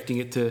were expecting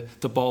it to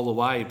bowl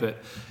away, but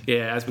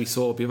as we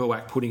saw,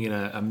 Bivouac putting in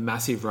a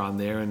massive run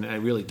there and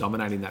really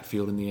dominating that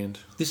field in the end.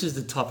 This is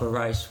the type of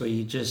race where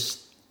you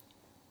just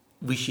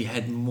wish you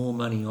had more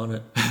money on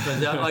it.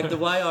 But the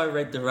way I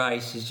read the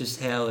race is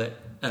just how it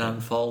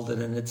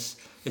unfolded, and it's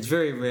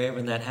very rare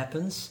when that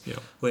happens,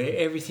 where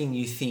everything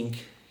you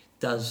think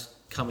does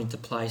come into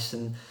place.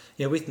 And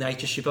with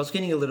Nature Strip, I was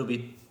getting a little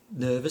bit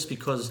nervous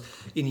because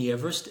in the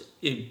Everest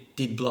it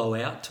did blow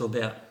out to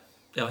about,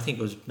 I think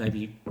it was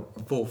maybe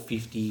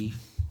 450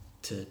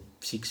 to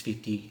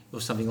 650 or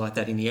something like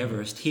that in the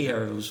Everest.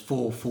 Here it was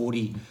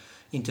 440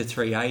 into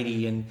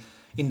 380, and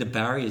in the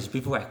barriers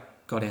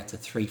Bivouac got out to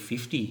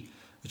 350,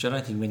 which I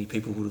don't think many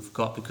people would have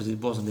got because it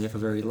wasn't there for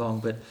very long.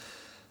 But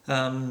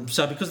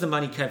so because the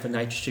money came for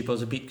Nature Strip, I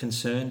was a bit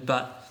concerned,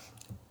 but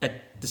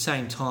at the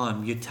same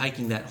time, you're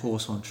taking that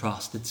horse on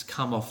trust. It's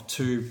come off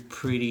 2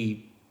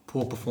 pretty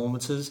poor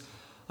performances.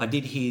 I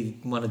did hear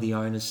one of the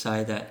owners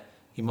say that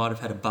he might have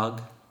had a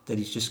bug that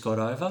he's just got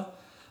over.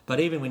 But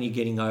even when you're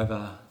getting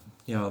over,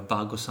 a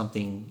bug or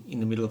something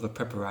in the middle of a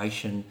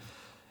preparation,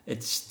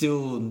 it's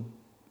still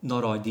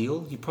not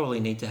ideal. You probably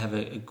need to have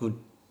a good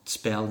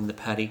spell in the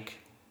paddock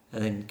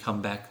and then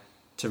come back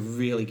to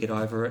really get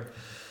over it.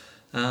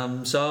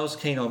 So I was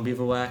keen on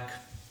Bivouac,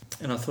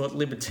 and I thought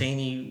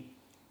Libertini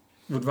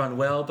would run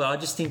well, but I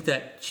just think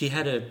that she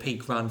had a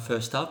peak run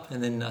first up,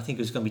 and then I think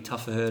it was going to be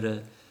tough for her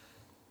to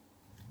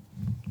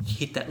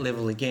hit that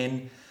level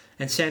again.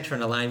 And Santa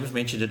and Elaine, we've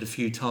mentioned it a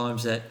few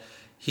times, that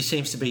he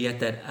seems to be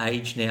at that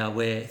age now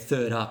where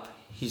 3rd up,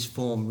 his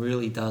form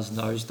really does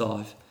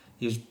nosedive.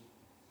 He was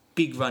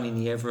big run in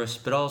the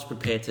Everest, but I was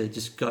prepared to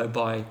just go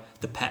by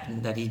the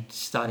pattern that he's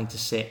starting to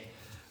set,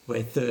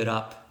 where 3rd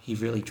up, he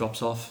really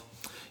drops off.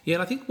 Yeah,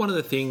 and I think one of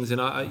the things,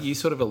 and you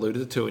sort of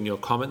alluded to in your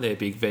comment there,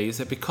 Big V, is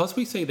that because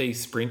we see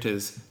these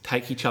sprinters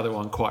take each other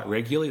on quite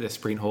regularly, they're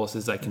sprint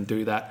horses, they can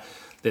do that.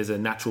 There's a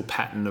natural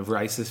pattern of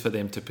races for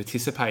them to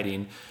participate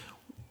in.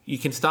 You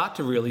can start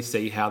to really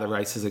see how the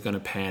races are going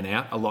to pan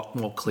out a lot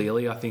more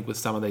clearly, I think, with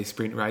some of these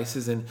sprint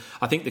races. And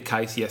I think the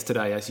case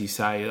yesterday, as you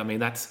say, I mean,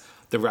 that's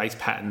the race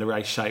pattern, the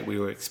race shape we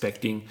were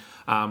expecting.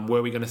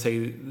 Were we going to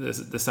see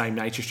the same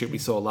Nature Strip we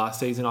saw last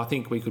season? I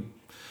think we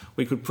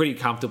could pretty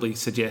comfortably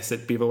suggest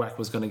that Bivouac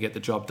was going to get the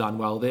job done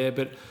well there.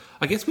 But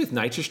I guess with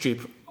Nature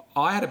Strip,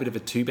 I had a bit of a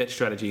 2-bet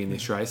strategy in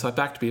this race. I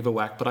backed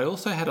Bivouac, but I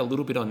also had a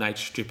little bit on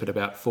Nature Strip at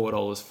about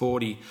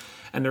 $4.40.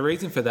 And the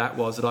reason for that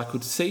was that I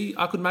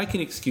could make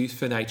an excuse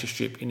for Nature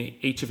Strip in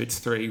each of its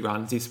 3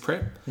 runs this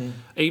prep.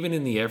 Even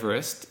in the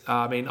Everest,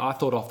 I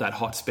thought off that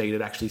hot speed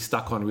it actually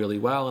stuck on really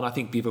well, and I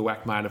think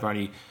Bivouac might have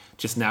only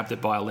just nabbed it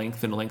by a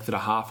length and a length and a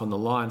half on the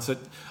line. So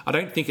I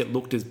don't think it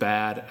looked as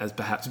bad as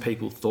perhaps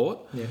people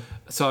thought. Yeah.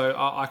 So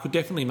I could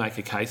definitely make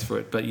a case for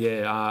it. But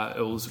it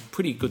was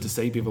pretty good to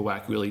see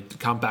Bivouac really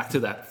come back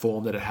to that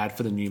form that it had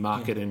for the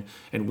Newmarket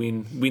and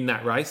win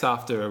that race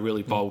after a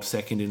really bold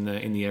second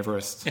in the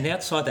Everest. And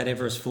outside that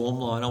Everest form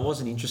line, I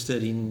wasn't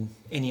interested in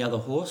any other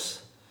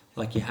horse.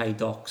 like your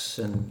Haydocks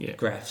and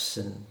Graffs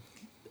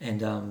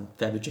and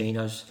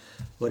Babaginos,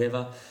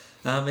 whatever.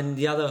 And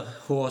the other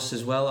horse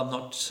as well, I'm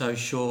not so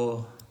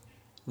sure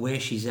where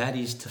she's at,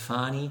 is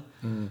Tefani.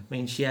 I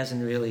mean, she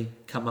hasn't really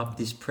come up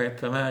this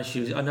prep.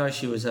 I know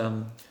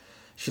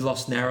she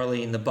lost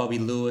narrowly in the Bobby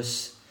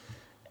Lewis,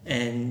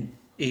 and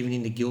even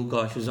in the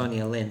Gilgai, she was only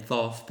a length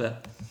off.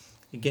 But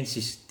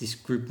against this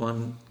Group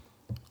 1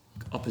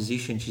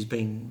 opposition, she's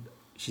been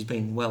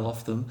well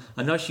off them.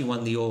 I know she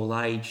won the All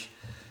Age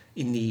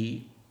in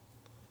the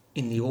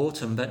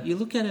autumn, but you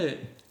look at her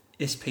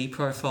SP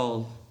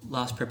profile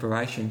last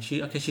preparation.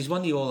 She's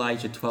won the All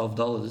Age at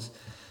 $12,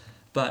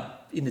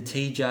 but in the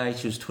TJ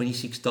she was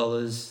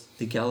 $26.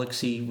 The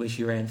Galaxy, where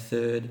she ran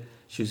third,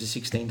 she was a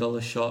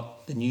 $16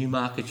 shot. The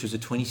Newmarket, she was a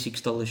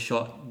 $26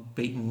 shot,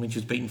 when she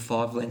was beaten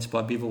 5 lengths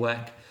by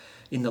Bivouac.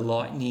 In the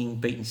Lightning,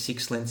 beaten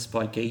 6 lengths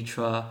by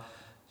Gytrash,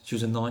 she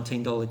was a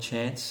 $19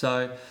 chance.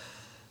 So,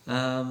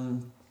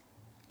 I'm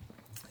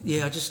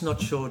just not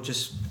sure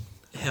just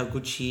how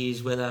good she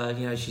is.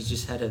 Whether she's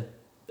just had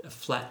a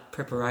flat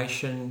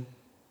preparation.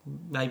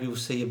 Maybe we'll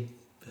see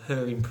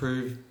her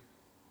improve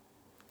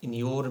in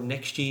the autumn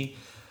next year.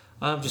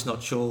 I'm just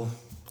not sure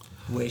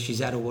where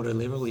she's at or what her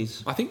level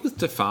is. I think with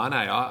Tefane,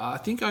 I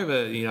think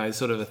over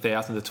sort of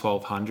 1,000 to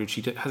 1,200,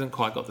 she hasn't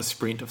quite got the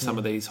sprint of some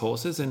of these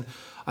horses, and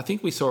I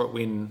think we saw it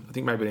win. I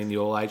think maybe in the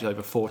All Age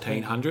over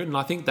 1,400, and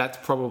I think that's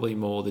probably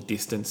more the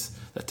distance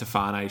that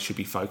Tefane should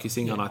be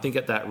focusing on. I think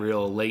at that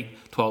real elite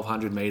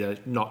 1,200 metre,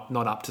 not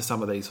up to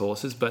some of these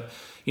horses, but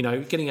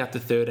getting up to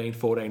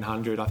 1,300,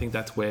 1,400, I think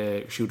that's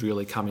where she would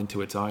really come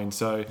into its own.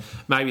 So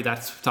maybe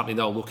that's something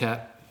they'll look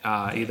at.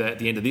 Either at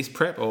the end of this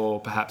prep or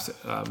perhaps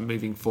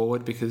moving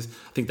forward, because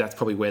I think that's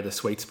probably where the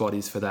sweet spot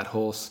is for that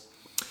horse.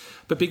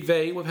 But Big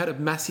V, we've had a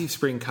massive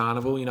spring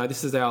carnival.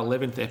 This is our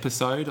 11th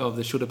episode of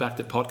the Should Have Backed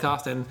It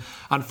podcast, and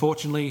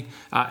unfortunately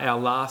our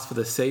last for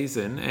the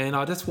season. And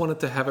I just wanted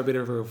to have a bit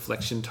of a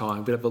reflection time,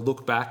 a bit of a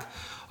look back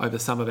over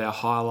some of our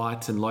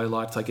highlights and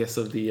lowlights, I guess,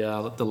 of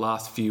the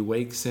last few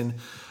weeks. And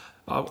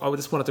I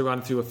just wanted to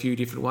run through a few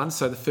different ones.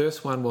 So the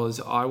first one was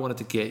I wanted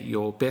to get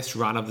your best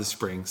run of the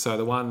spring. So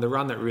the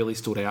run that really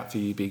stood out for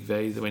you, Big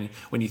V,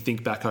 when you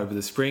think back over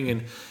the spring,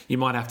 and you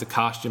might have to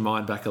cast your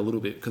mind back a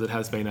little bit because it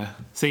has been a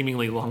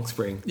seemingly long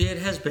spring. Yeah, it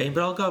has been,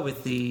 but I'll go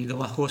with the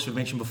horse we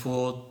mentioned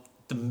before,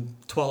 the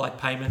Twilight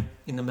Payment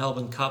in the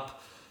Melbourne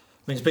Cup.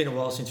 I mean, it's been a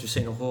while since we've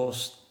seen a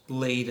horse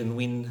lead and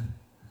win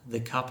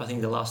the Cup. I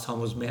think the last time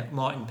was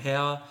Might and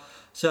Power.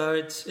 So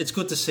it's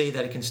good to see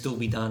that it can still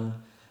be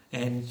done.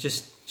 And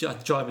just Jai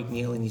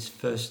McNeil in his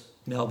first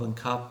Melbourne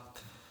Cup,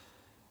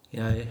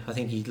 I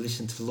think he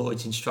listened to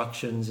Lloyd's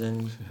instructions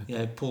and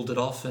pulled it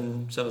off,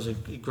 and so it was a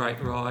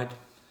great ride,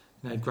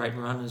 great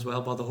run as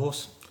well by the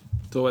horse.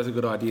 It's always a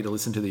good idea to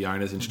listen to the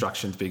owner's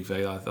instructions, Big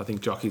V. I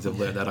think jockeys have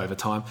learnt that over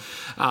time.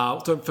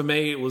 So for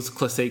me, it was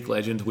Classique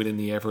Legend winning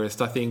the Everest.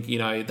 I think,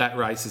 that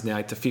race is now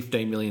a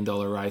 $15 million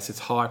race. It's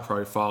high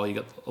profile. You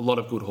got a lot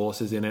of good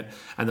horses in it.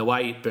 And the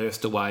way it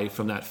burst away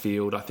from that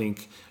field, I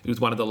think it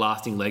was one of the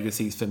lasting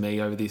legacies for me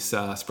over this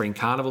spring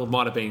carnival. It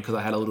might have been because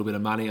I had a little bit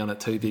of money on it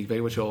too, Big V,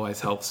 which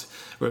always helps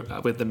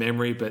with the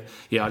memory. But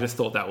yeah, I just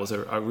thought that was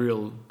a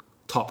real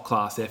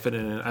top-class effort,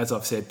 and as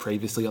I've said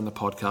previously on the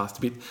podcast,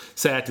 a bit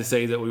sad to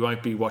see that we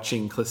won't be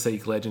watching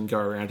Classique Legend go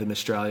around in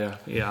Australia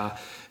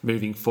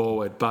moving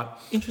forward.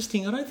 But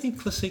interesting, I don't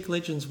think Classique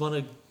Legends won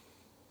a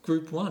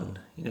Group 1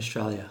 in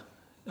Australia,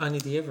 only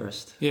the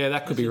Everest. Yeah,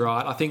 that could be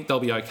right. I think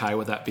they'll be okay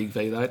with that, Big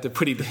V, though. It's a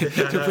pretty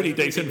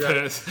decent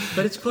purse.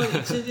 But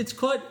it's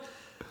quite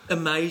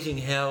amazing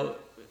how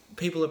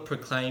people are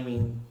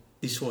proclaiming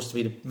this horse to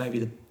be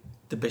maybe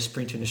the best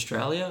sprinter in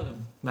Australia,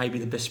 maybe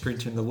the best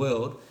sprinter in the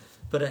world,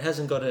 but it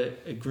hasn't got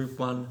a Group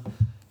 1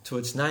 to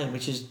its name,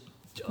 which is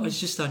it's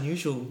just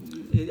unusual.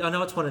 I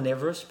know it's won an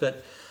Everest,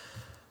 but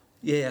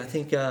yeah, I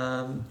think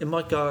it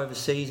might go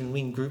overseas and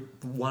win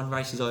Group 1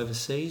 races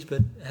overseas,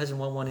 but it hasn't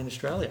won one in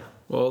Australia.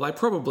 Well, they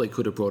probably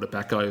could have brought it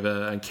back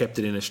over and kept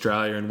it in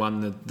Australia and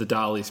won the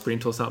Dahlia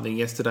Sprint or something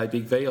yesterday,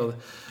 Big V. Or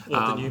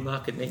the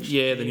Newmarket next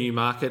year. Yeah, the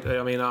Newmarket.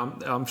 I mean,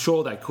 I'm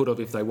sure they could have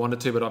if they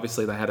wanted to, but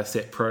obviously they had a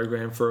set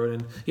program for it.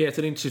 And yeah, it's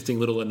an interesting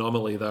little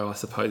anomaly, though, I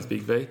suppose,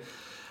 Big V.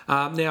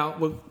 Now,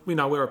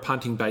 we're a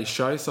punting-based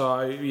show,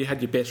 so you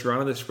had your best run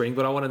of the spring,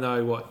 but I want to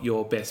know what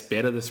your best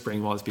bet of the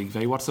spring was, Big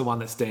V. What's the one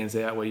that stands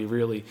out where you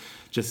really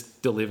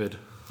just delivered?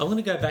 I'm going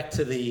to go back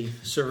to the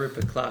Sir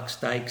Rupert Clarke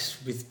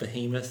Stakes with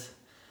Behemoth.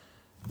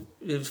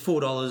 It was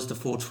 $4 to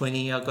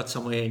 $4.20. I got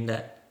somewhere in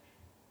that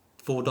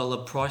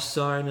 $4 price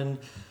zone,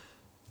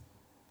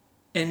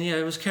 and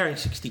it was carrying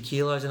 60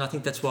 kilos, and I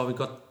think that's why we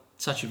got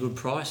such a good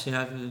price.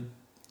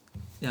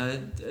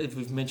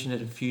 We've mentioned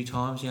it a few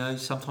times.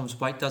 Sometimes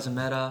weight doesn't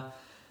matter,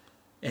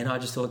 and I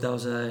just thought that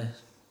was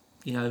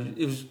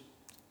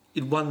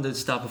it won the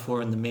start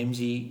before in the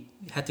Memsey.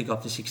 It had to go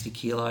up to 60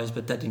 kilos,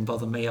 but that didn't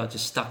bother me. I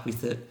just stuck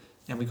with it,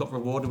 and we got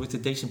rewarded with a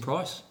decent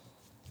price.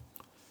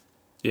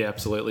 Yeah,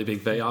 absolutely, Big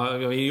V. I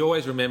mean, you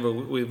always remember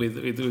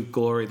with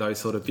Glory those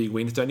sort of big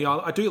wins, don't you?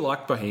 I do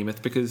like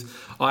Behemoth because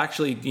I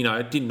actually,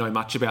 didn't know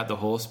much about the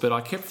horse, but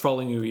I kept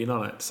following you in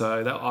on it. So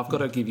I've got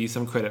to give you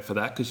some credit for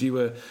that because you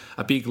were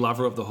a big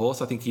lover of the horse.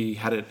 I think you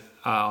had it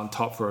on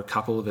top for a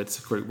couple of its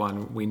Group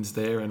 1 wins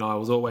there, and I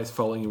was always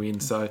following you in.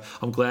 So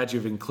I'm glad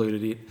you've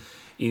included it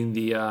in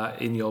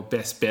your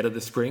best bet of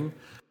the spring.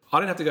 I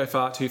don't have to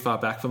go too far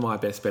back for my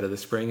best bet of the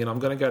spring, and I'm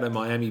going to go to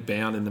Miami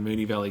Bound in the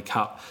Moonee Valley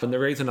Cup. And the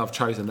reason I've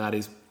chosen that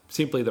is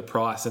simply the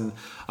price, and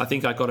I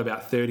think I got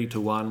about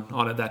 30-1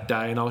 on it that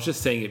day, and I was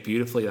just seeing it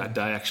beautifully that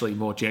day, actually,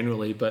 more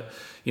generally. But,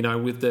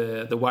 with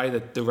the way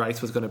that the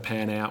race was going to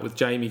pan out, with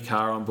Jamie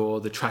Carr on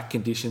board, the track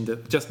conditions,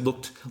 it just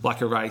looked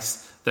like a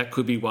race that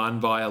could be won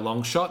by a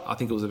long shot. I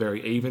think it was a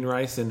very even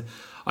race, and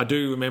I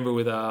do remember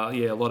with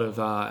a lot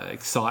of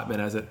excitement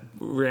as it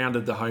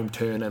rounded the home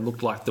turn and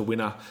looked like the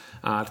winner.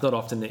 It's not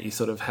often that you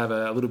sort of have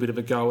a little bit of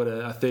a go at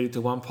a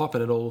 30-1 pop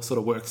and it all sort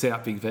of works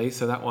out, Big V.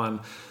 So that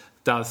one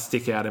does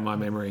stick out in my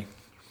memory.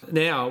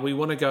 Now we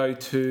want to go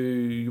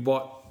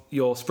to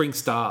your spring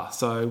star.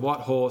 So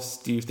what horse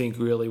do you think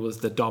really was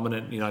the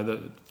dominant,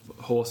 the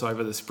horse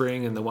over the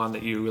spring and the one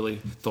that you really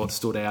thought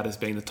stood out as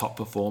being the top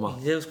performer?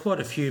 There was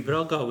quite a few, but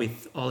I'll go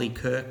with Ollie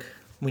Kirk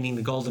winning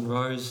the Golden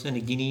Rose and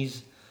the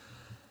Guineas.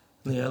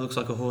 It looks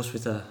like a horse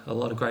with a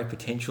lot of great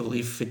potential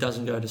if it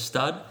doesn't go to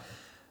stud.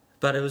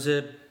 But it was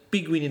a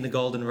big win in the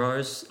Golden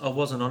Rose. I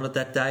wasn't on it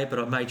that day, but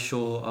I made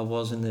sure I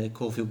was in the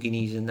Caulfield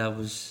Guineas, and that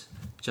was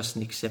just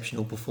an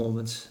exceptional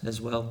performance as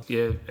well.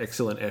 Yeah,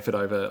 excellent effort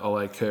over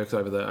Ollie Kirk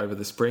over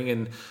the spring.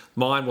 And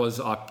mine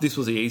was, this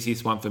was the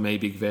easiest one for me,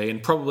 Big V,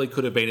 and probably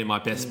could have been in my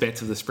best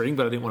bets of the spring,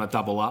 but I didn't want to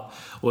double up,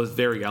 was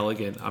Very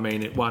Elegant. I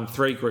mean, it won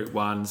 3 Group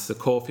 1s, the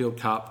Caulfield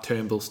Cup,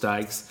 Turnbull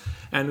Stakes,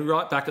 and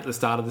right back at the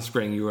start of the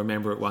spring, you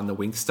remember it won the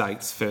Winx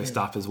Stakes first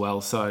up as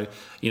well. So,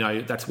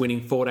 that's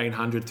winning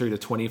 1,400 through to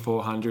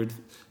 2,400,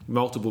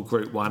 multiple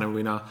Group 1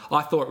 winner.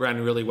 I thought it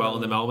ran really well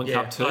in the Melbourne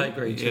Cup too. I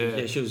agree too.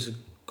 Yeah, she was a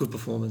good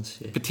performance.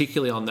 Yeah.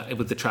 Particularly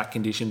with the track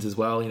conditions as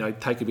well.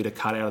 Take a bit of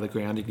cut out of the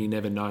ground and you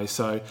never know.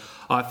 So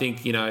I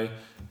think,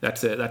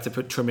 that's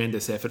a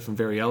tremendous effort from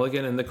Very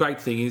Elegant. And the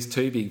great thing is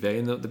too, Big V,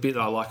 and the bit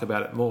that I like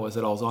about it more is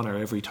that I was on her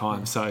every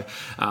time. So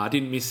I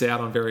didn't miss out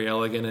on Very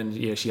Elegant,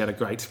 and she had a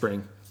great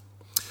spring.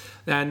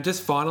 And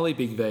just finally,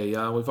 Big V,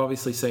 we've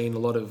obviously seen a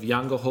lot of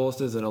younger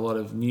horses and a lot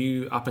of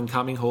new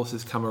up-and-coming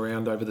horses come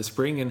around over the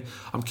spring, and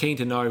I'm keen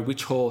to know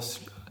which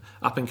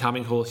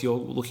up-and-coming horse you're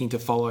looking to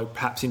follow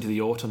perhaps into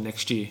the autumn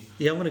next year.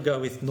 Yeah, I'm going to go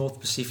with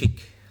North Pacific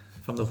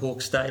from the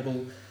Hawke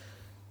stable.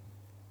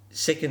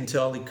 Second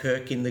to Ollie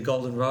Kirk in the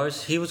Golden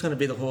Rose. He was going to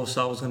be the horse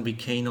I was going to be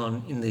keen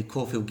on in the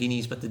Caulfield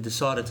Guineas, but they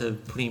decided to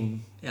put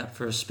him out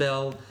for a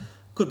spell.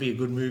 Could be a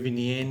good move in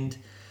the end.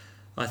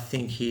 I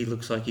think he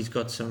looks like he's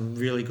got some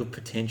really good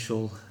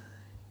potential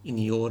in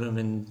the autumn,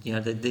 and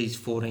these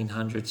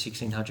 1,400,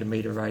 1,600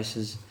 metre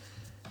races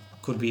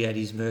could be at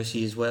his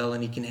mercy as well,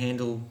 and he can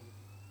handle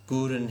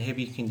good and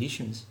heavy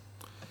conditions.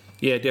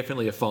 Yeah,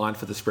 definitely a find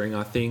for the spring,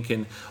 I think,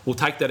 and we'll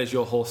take that as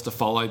your horse to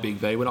follow, Big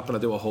V. We're not going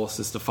to do a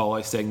horses to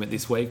follow segment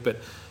this week,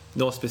 but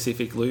North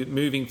Pacific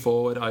moving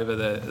forward over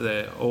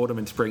the autumn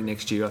and spring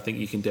next year, I think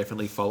you can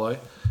definitely follow.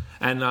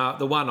 And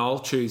the one I'll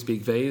choose,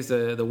 Big V, is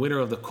the winner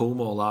of the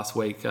Coolmore last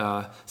week,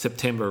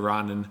 September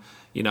Run. And,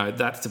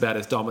 that's about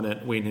as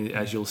dominant win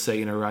as you'll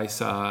see in a race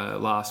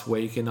last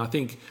week. And I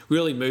think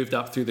really moved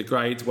up through the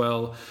grades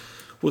well,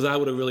 was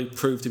able to really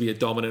prove to be a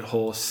dominant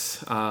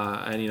horse.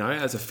 And,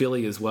 as a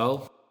filly as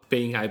well,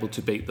 being able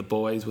to beat the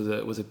boys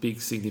was a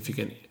big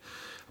significant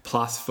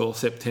plus for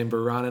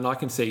September Run. And I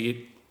can see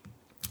it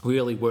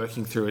really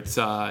working through its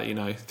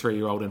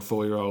 3-year-old and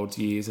 4-year-old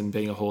years and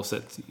being a horse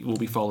that we'll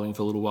be following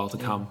for a little while to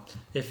come.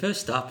 Yeah,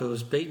 first up, it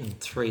was beaten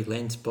 3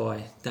 lengths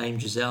by Dame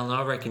Giselle, and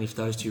I reckon if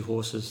those two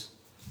horses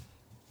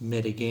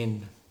met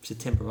again,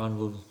 September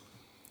Run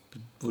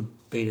would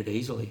beat it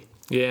easily.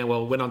 Yeah,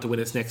 well, went on to win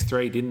its next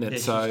 3, didn't it? Yeah,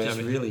 so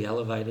just really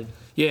elevated.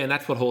 Yeah, and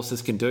that's what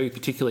horses can do.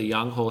 Particularly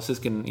young horses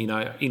can,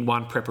 in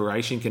one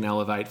preparation can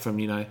elevate from,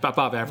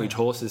 above average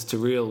horses to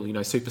real,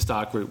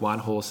 superstar Group 1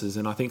 horses.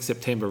 And I think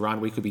September Run,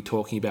 we could be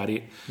talking about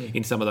it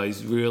in some of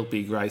those real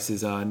big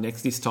races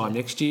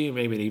next year,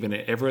 maybe even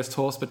an Everest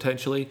horse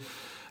potentially.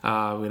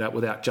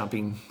 Without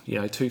jumping,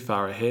 too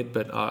far ahead.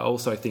 But I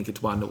also think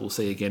it's one that we'll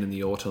see again in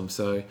the autumn.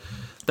 So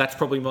that's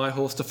probably my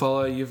horse to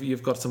follow.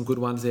 You've got some good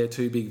ones there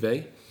too, Big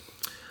V.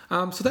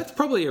 So that's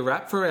probably a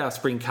wrap for our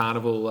Spring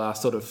Carnival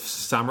sort of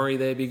summary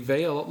there, Big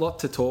V. A lot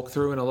to talk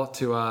through and a lot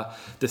to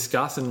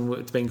discuss, and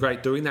it's been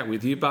great doing that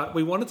with you. But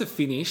we wanted to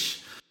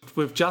finish.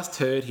 We've just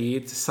heard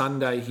here, it's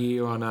Sunday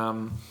here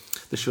on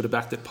the Should Have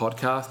Backed It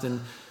podcast,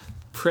 and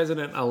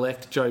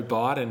President-elect Joe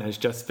Biden has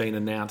just been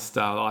announced.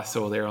 I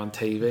saw there on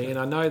TV, and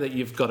I know that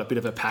you've got a bit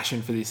of a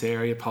passion for this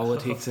area,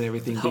 politics and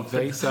everything, Big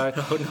V. So,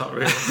 no, not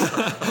really.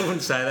 I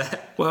wouldn't say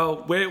that.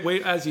 Well,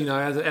 we as you know,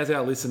 as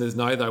our listeners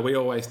know, though, we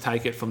always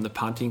take it from the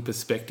punting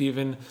perspective,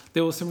 and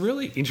there were some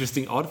really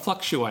interesting odd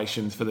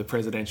fluctuations for the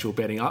presidential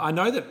betting. I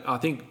know that I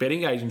think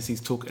betting agencies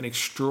took an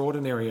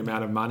extraordinary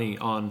amount of money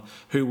on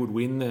who would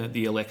win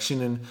the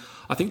election, and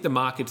I think the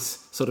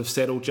markets sort of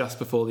settled just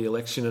before the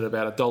election at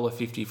about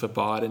 $1.50 for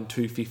Biden,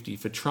 $2.50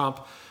 for Trump.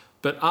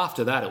 But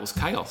after that, it was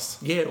chaos.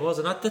 Yeah, it was.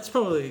 And that's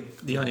probably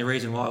the only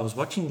reason why I was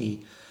watching the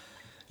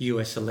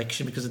US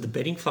election, because of the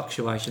betting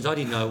fluctuations. I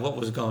didn't know what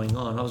was going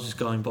on. I was just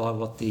going by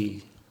what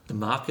the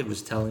market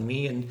was telling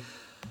me. And,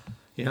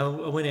 you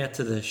know, I went out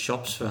to the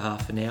shops for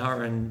half an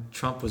hour and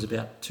Trump was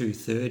about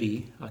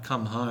 $2.30. I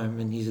come home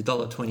and he's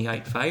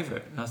 $1.28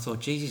 favourite. And I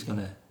thought, geez, he's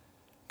going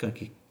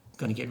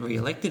to get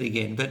re-elected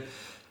again. But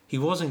he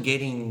wasn't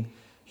getting...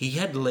 He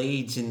had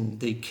leads in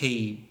the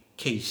key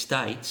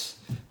states,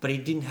 but he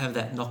didn't have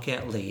that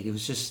knockout lead. It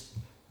was just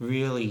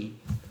really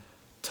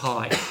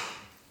tight.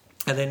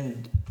 And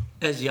then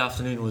as the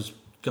afternoon was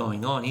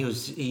going on, he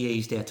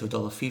eased out to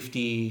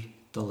 $1.50,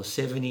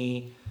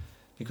 $1.70,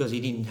 because he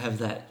didn't have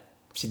that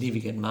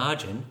significant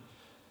margin.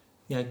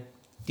 You know,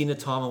 dinner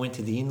time I went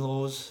to the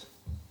in-laws,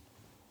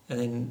 and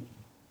then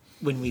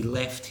when we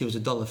left he was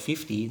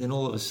 $1.50. Then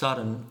all of a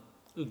sudden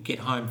we'd get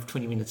home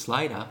 20 minutes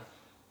later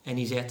and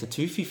he's out to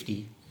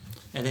 $2.50.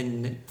 And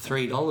then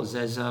 $3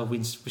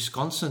 as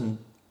Wisconsin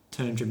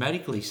turned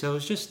dramatically. So it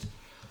was just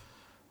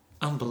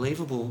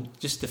unbelievable,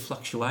 just the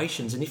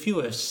fluctuations. And if you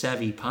were a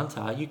savvy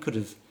punter, you could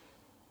have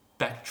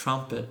backed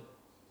Trump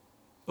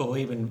or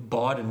even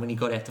Biden when he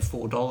got out to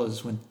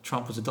 $4 when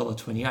Trump was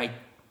 $1.28.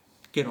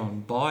 Get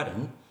on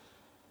Biden.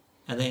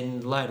 And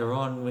then later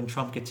on, when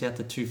Trump gets out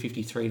to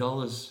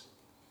 $2.53,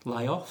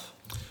 lay off.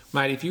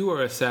 Mate, if you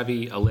were a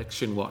savvy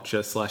election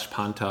watcher /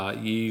 punter,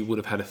 you would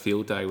have had a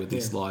field day with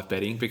this live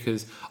betting,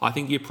 because I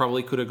think you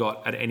probably could have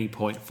got at any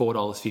point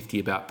 $4.50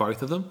 about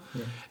both of them.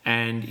 Yeah.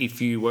 And if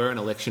you were an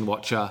election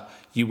watcher,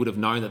 you would have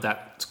known that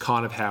that's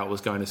kind of how it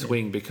was going to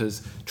swing,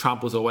 because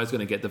Trump was always going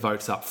to get the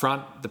votes up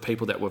front. The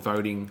people that were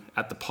voting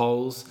at the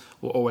polls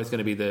were always going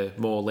to be the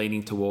more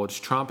leaning towards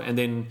Trump. And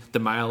then the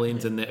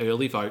mail-ins and the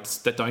early votes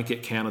that don't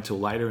get counted till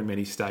later in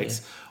many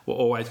states were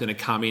always going to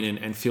come in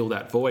and fill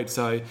that void.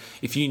 So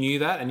if you knew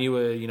that and you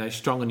were, you know,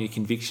 strong on your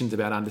convictions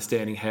about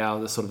understanding how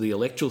the sort of the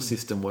electoral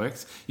system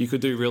works, you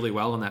could do really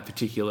well on that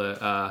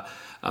particular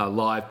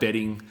live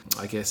betting,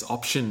 I guess,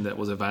 option that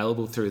was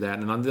available through that.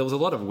 And there was a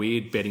lot of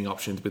weird betting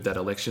options with that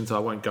election, so I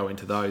won't go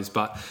into those.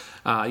 But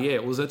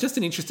it was just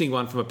an interesting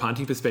one from a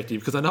punting perspective,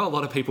 because I know a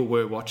lot of people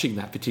were watching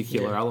that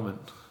particular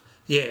element.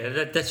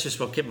 Yeah, that's just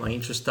what kept my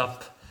interest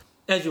up.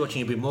 As you're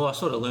watching a bit more, I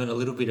sort of learned a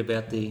little bit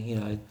about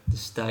the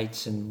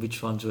states and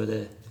which ones were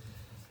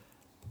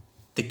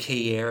the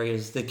key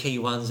areas, the key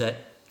ones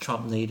that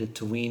Trump needed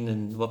to win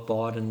and what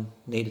Biden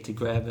needed to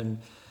grab, and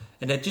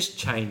that just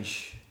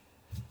changed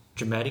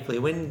dramatically.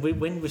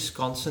 When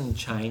Wisconsin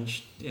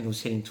changed and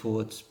was heading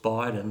towards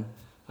Biden,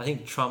 I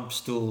think Trump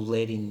still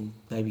led in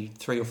maybe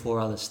 3 or 4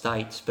 other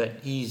states, but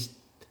his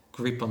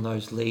grip on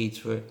those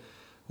leads were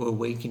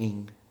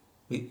weakening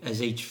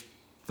as each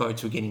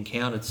votes were getting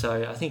counted.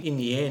 So I think in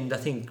the end, I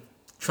think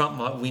Trump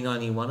might win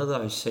only one of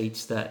those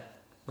seats that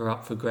were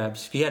up for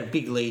grabs. He had a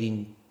big lead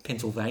in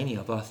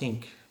Pennsylvania, but I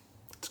think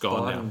it's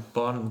gone now.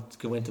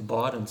 Biden went to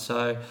Biden.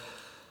 So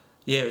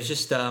yeah, it was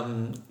just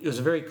it was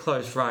a very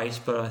close race,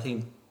 but I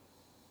think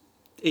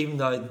even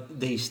though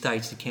these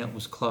states, the count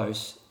was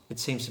close, it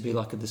seems to be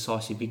like a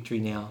decisive victory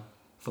now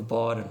for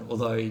Biden,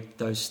 although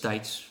those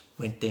states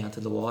went down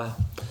to the wire.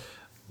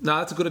 No,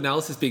 that's a good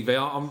analysis, Big V.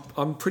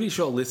 I'm pretty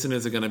sure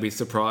listeners are going to be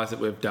surprised that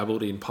we've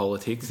dabbled in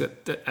politics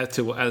as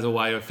a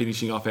way of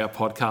finishing off our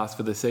podcast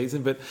for the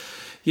season. But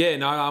yeah,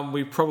 no,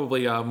 we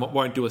probably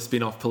won't do a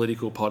spin-off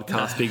political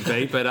podcast, Big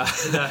V. But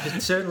no,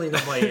 it's certainly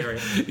not my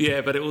area.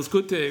 Yeah, but it was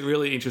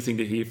really interesting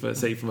to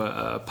see from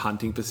a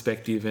punting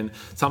perspective. And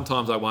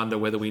sometimes I wonder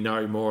whether we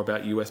know more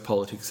about US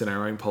politics than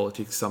our own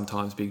politics.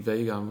 Sometimes, Big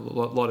V. A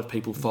lot of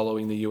people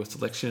following the US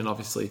election, and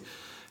obviously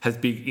has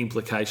big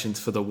implications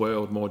for the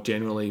world more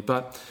generally.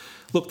 But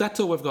look, that's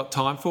all we've got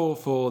time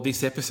for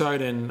this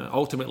episode and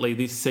ultimately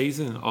this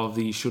season of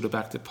the Should Have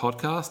Backed It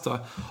podcast.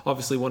 I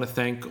obviously want to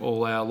thank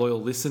all our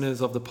loyal listeners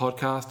of the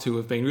podcast who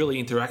have been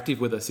really interactive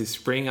with us this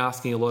spring,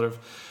 asking a lot of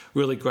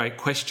really great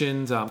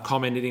questions,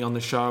 commenting on the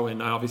show,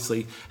 and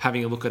obviously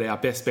having a look at our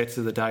best bets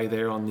of the day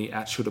there on the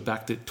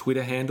 @ShouldHaveBackedIt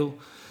Twitter handle.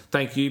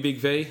 Thank you, Big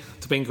V.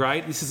 It's been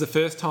great. This is the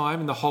first time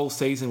in the whole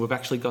season we've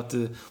actually got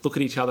to look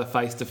at each other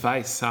face to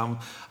face.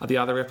 The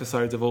other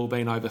episodes have all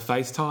been over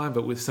FaceTime,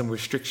 but with some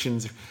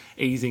restrictions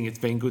easing, it's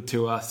been good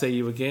to see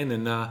you again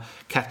and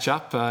catch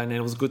up. And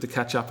it was good to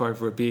catch up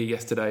over a beer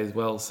yesterday as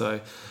well. So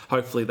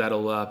hopefully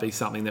that'll be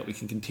something that we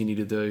can continue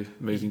to do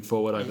moving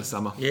forward over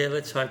summer. Yeah,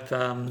 let's hope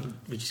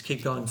we just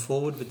keep going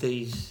forward with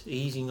these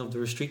easing of the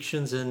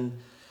restrictions, and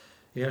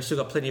still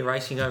got plenty of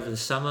racing over the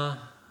summer,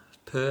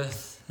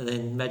 Perth, and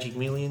then Magic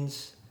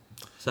Millions.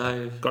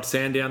 So got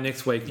Sandown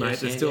next week, mate.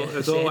 Sandown.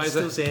 There's always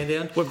still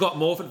Sandown. We've got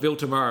Morfettville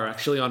tomorrow,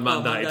 actually, on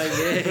Monday.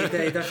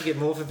 Don't forget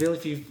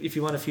Morfettville. If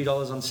you want a few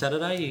dollars on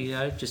Saturday,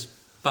 just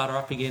butter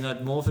up again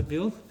at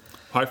Morfettville.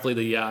 Hopefully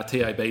the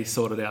TAB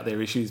sorted out their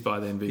issues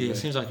by then. Yeah, it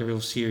seems like a real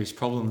serious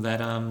problem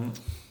that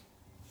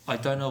I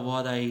don't know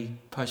why they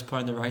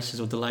postponed the races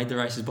or delayed the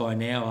races by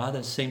an hour.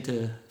 That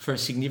seemed for a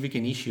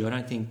significant issue. I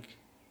don't think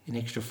an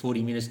extra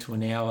 40 minutes to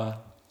an hour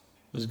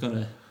was going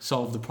to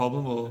solve the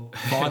problem or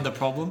find the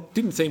problem.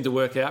 Didn't seem to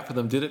work out for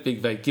them, did it, Big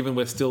V, given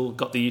we've still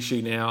got the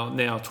issue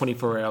now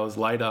 24 hours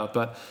later.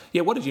 But,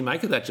 yeah, what did you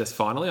make of that just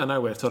finally? I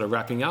know we're sort of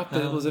wrapping up,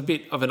 but it was a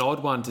bit of an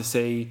odd one to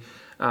see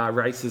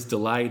races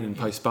delayed and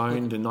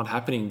postponed and not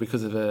happening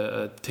because of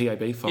a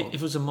TAB fault. If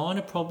it was a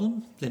minor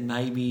problem, then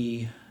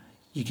maybe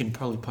you can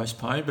probably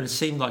postpone, but it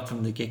seemed like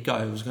from the get-go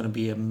it was going to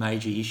be a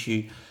major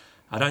issue.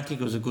 I don't think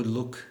it was a good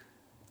look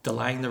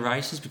delaying the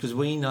races because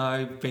we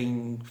know,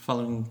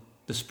 following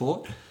the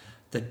sport,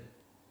 that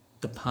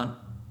the punt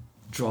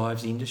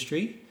drives the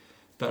industry,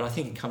 but I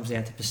think it comes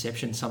down to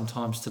perception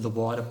sometimes to the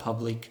wider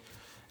public,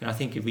 and I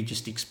think if we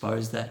just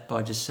expose that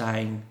by just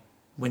saying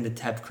when the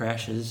tab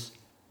crashes,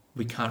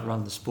 we can't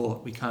run the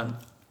sport, we can't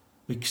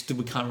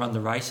run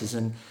the races,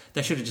 and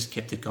they should have just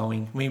kept it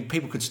going. I mean,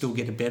 people could still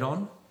get a bet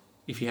on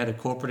if you had a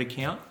corporate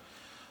account.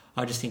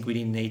 I just think we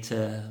didn't need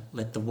to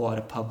let the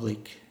wider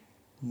public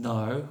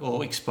know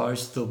or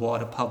expose to the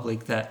wider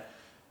public that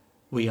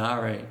we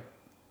are a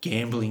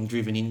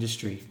gambling-driven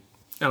industry.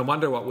 And I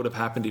wonder what would have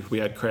happened if we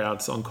had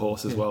crowds on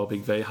course as well,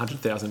 Big V,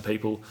 100,000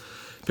 people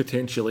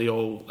potentially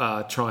all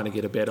trying to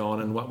get a bet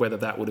on, and whether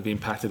that would have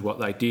impacted what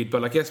they did.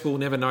 But I guess we'll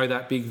never know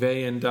that, Big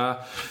V. And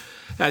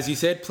as you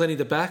said, plenty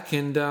to back.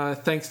 And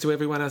thanks to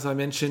everyone, as I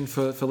mentioned,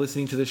 for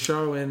listening to the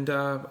show. And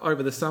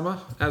over the summer,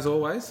 as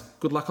always,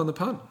 good luck on the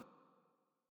punt.